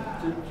 yeah.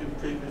 Didn't you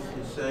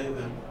previously say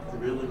that there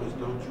really was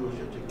no Jewish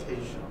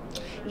education?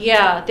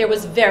 Yeah, there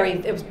was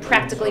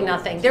practically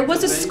nothing. There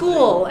was a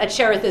school at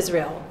Shereth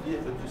Israel. Yeah,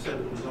 but you said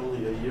it was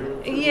only a year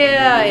or two.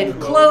 Yeah, it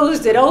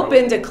closed, it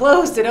opened, it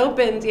closed, it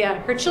opened. Yeah,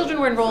 her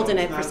children were enrolled in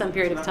it for some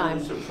period of time.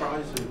 It's not really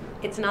surprising.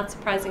 It's not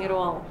surprising at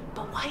all.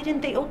 But why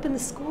didn't they open the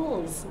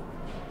schools?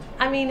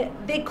 I mean,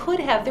 they could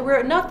have. There were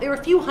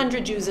a few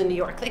hundred Jews in New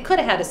York. They could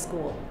have had a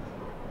school.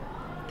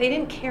 They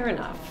didn't care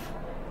enough.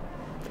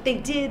 They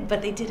did,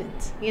 but they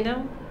didn't, you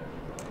know?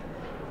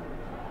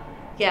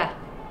 Yeah.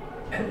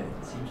 It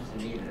seems to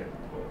me that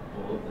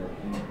all that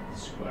you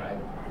describe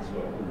is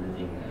what we're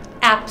living now.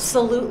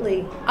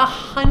 Absolutely.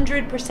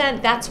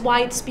 100%. That's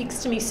why it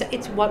speaks to me. So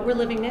it's what we're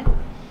living now.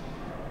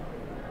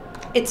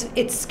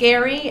 It's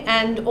scary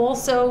and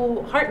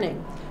also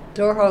heartening.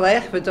 Dor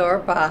holech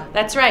v'dor ba.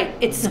 That's right.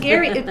 It's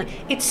scary.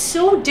 It's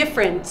so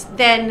different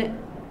than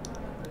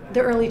the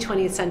early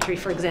 20th century,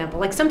 for example.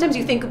 Like sometimes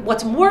you think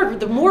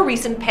the more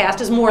recent past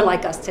is more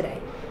like us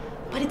today.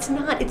 But it's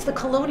not. It's the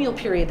colonial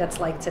period that's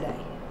like today.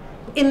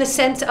 In the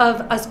sense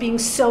of us being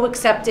so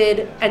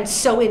accepted and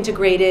so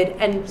integrated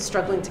and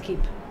struggling to keep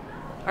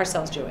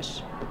ourselves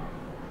Jewish.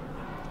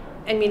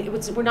 I mean,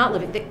 we're not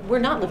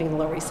living in the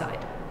Lower East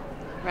Side,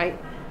 right?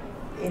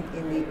 In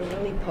the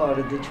early part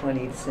of the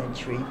 20th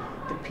century,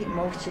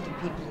 most of the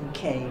people who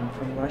came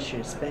from Russia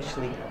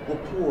especially were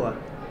poor.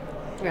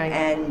 Right.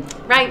 And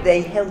right.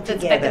 They held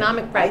That's together.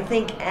 Economic, right. I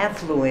think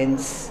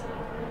affluence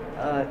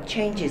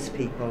changes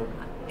people.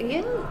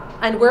 Yeah,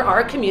 and we're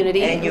our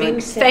community. And I mean,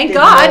 accepted thank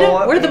God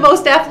more, we're the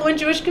most affluent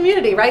Jewish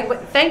community, right?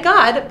 Thank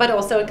God, but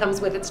also it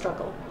comes with its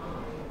struggle,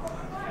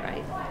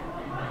 right?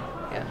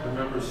 Yeah. I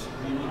remember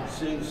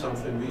seeing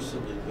something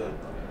recently that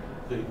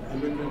the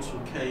immigrants who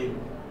came,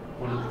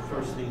 one of the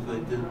first things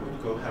they did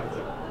was go have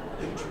their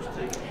pictures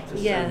taken to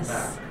send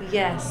back.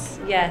 Yes,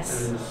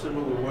 yes. And in a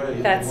similar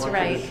way, That's they wanted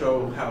right. to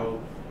show how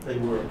they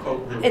were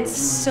coping. It's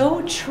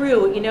so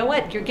true. You know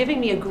what? You're giving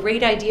me a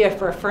great idea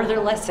for a further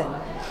lesson.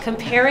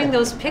 Comparing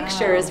those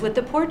pictures with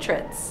the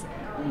portraits.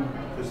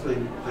 Because they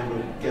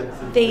would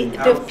get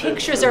the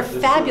pictures are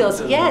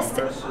fabulous. Yes,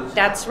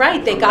 that's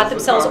right. They got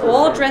themselves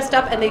all dressed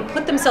up and they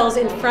put themselves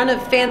in front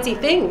of fancy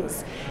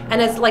things.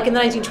 And as like in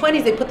the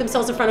 1920s, they put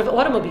themselves in front of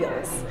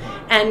automobiles.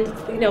 And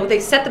they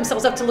set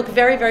themselves up to look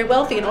very, very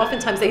wealthy. And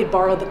oftentimes they had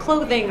borrowed the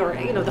clothing, or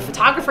the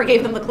photographer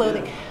gave them the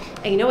clothing.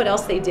 And you know what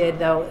else they did,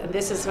 though? And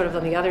this is sort of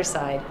on the other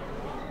side.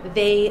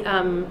 They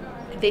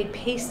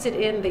pasted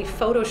in, they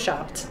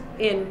photoshopped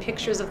in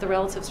pictures of the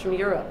relatives from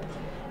Europe.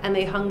 And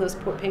they hung those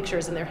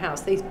pictures in their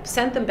house. They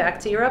sent them back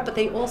to Europe, but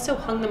they also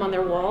hung them on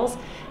their walls.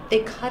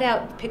 They cut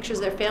out pictures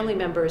of their family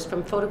members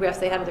from photographs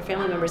they had of their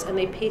family members, and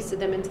they pasted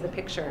them into the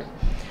picture,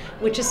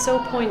 which is so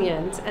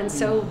poignant and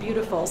so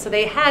beautiful. So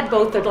they had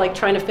both, they're like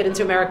trying to fit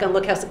into America and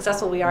look how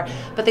successful we are,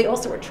 but they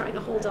also were trying to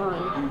hold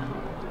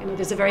on.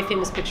 There's a very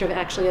famous picture of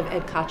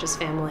Ed Koch's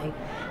family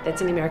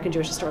that's in the American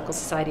Jewish Historical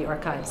Society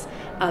archives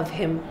of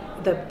him,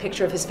 the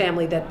picture of his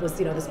family that was,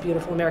 this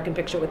beautiful American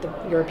picture with the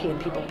European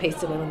people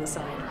pasted in on the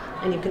side.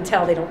 And you can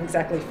tell they don't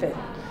exactly fit.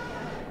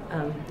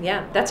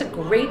 Yeah, that's a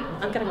great,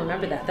 I'm going to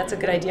remember that. That's a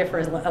good idea for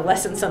a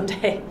lesson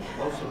someday.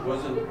 Also,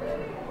 wasn't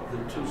the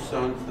two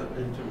sons that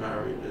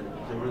intermarried,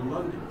 they were in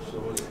London, so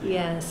was the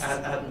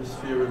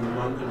atmosphere in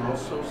London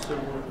also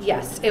similar?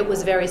 Yes, it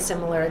was very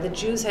similar. The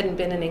Jews hadn't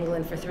been in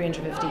England for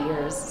 350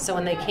 years, so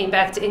when they came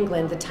back to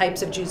England, the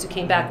types of Jews who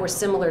came back were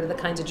similar to the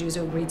kinds of Jews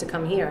who agreed to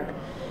come here.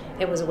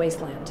 It was a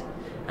wasteland.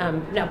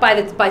 Now, by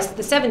the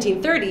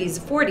 1730s,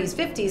 40s,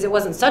 50s, it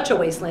wasn't such a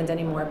wasteland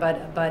anymore, but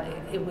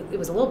it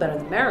was a little better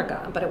than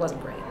America, but it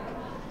wasn't great.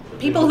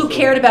 People who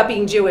cared about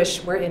being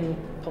Jewish were in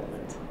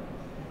Poland,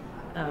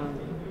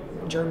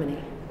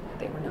 Germany.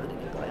 They were not in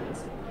England.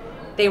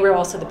 They were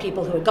also the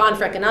people who had gone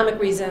for economic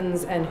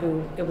reasons and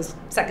who it was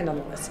second on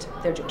the list,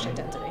 their Jewish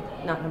identity,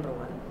 not number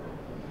one.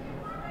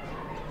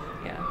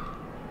 Yeah.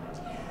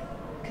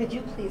 Could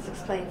you please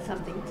explain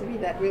something to me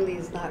that really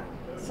is not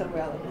so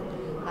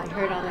relevant? I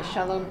heard on the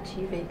Shalom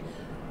TV,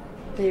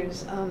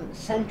 there's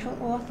Central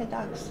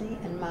Orthodoxy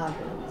and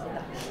Modern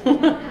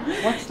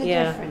Orthodoxy. What's the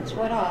difference?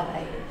 What are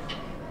they?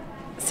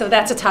 So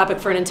that's a topic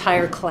for an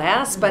entire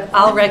class, but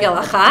al regel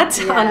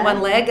achat, on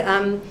one leg.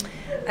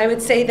 I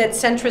would say that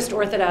centrist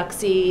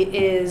orthodoxy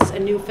is a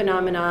new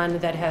phenomenon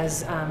that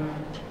has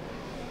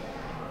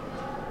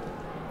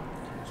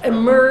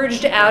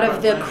emerged out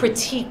of the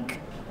critique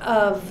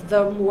of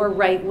the more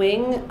right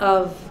wing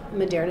of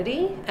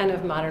modernity and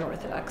of modern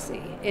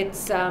orthodoxy.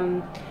 It's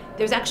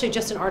there's actually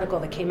just an article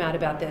that came out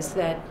about this,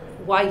 that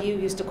YU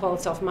used to call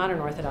itself modern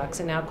orthodox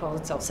and now calls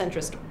itself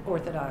centrist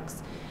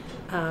orthodox.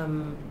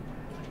 I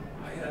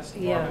asked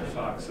Marvin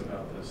Fox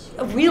about this.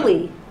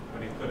 Really?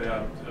 When he put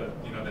out,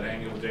 that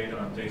annual data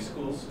on day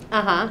schools.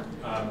 Uh-huh.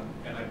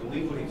 And I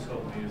believe what he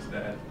told me is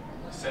that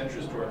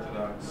centrist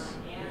orthodox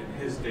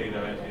in his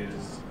data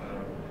is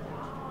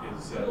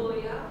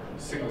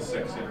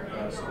single-sex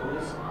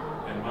schools,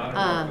 and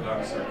modern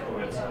orthodox are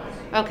co-ed schools.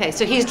 Okay,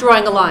 so he's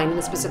drawing a line in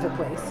a specific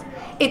place.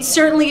 It's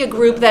certainly a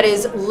group that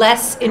is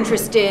less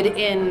interested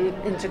in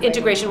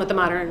integration with the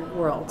modern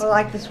world. Well,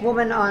 like this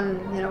woman on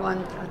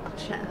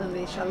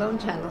the Shalom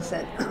channel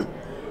said,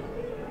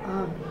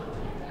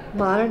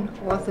 modern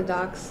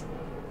Orthodox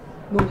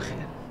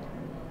mumche.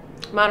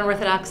 Modern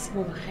Orthodox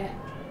Mumche.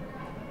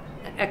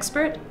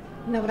 expert?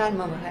 No, not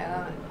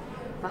mumche.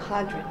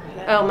 Mahadran.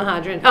 Oh,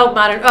 Mahadran.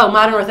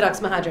 Modern Orthodox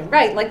Mahadran.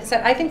 Right. Like I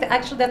said, I think that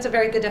actually that's a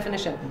very good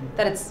definition.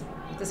 That it's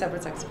the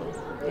separate sex schools.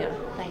 Yeah.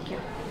 Thank you.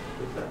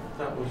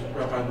 That was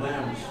Rabbi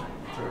Lamb's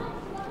term.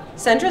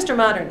 Centrist or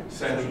modern?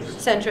 Centrist.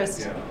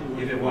 Centrist. Yeah.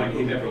 He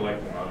never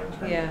liked the modern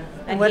term. Yeah.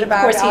 And what of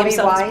about course, he Avi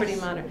himself is Weiss? pretty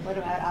modern. What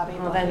about Avi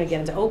Well, Weiss? then we get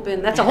into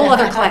open. That's a whole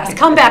other class.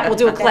 Come back. We'll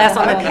do a class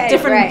on Okay,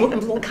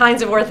 different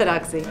kinds of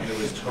orthodoxy. And there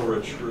was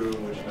Torah True,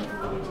 which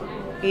never really took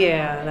off.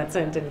 Yeah, that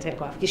didn't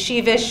take off.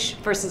 Yeshivish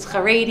versus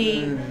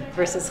Haredi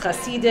versus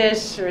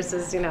Hasidish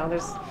versus,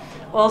 there's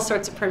all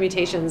sorts of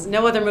permutations.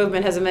 No other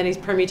movement has as many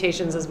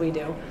permutations as we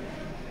do.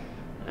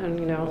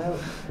 And, Well,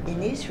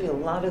 in Israel, a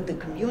lot of the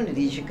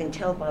communities, you can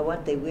tell by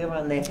what they wear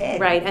on their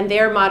head. Right, and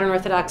their modern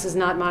Orthodox is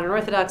not modern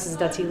Orthodox, it's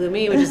Dati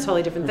Lumi, which is a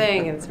totally different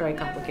thing, and it's very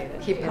complicated.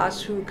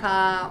 Kippas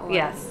Huka.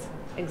 Yes,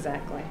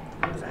 exactly.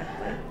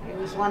 It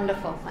was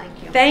wonderful.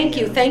 Thank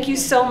you. Thank you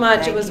so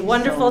much. Thank It was you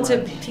wonderful so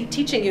to much. be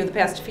teaching you the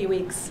past few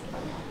weeks.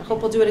 I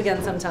hope we'll do it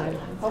again sometime.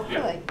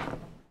 Hopefully.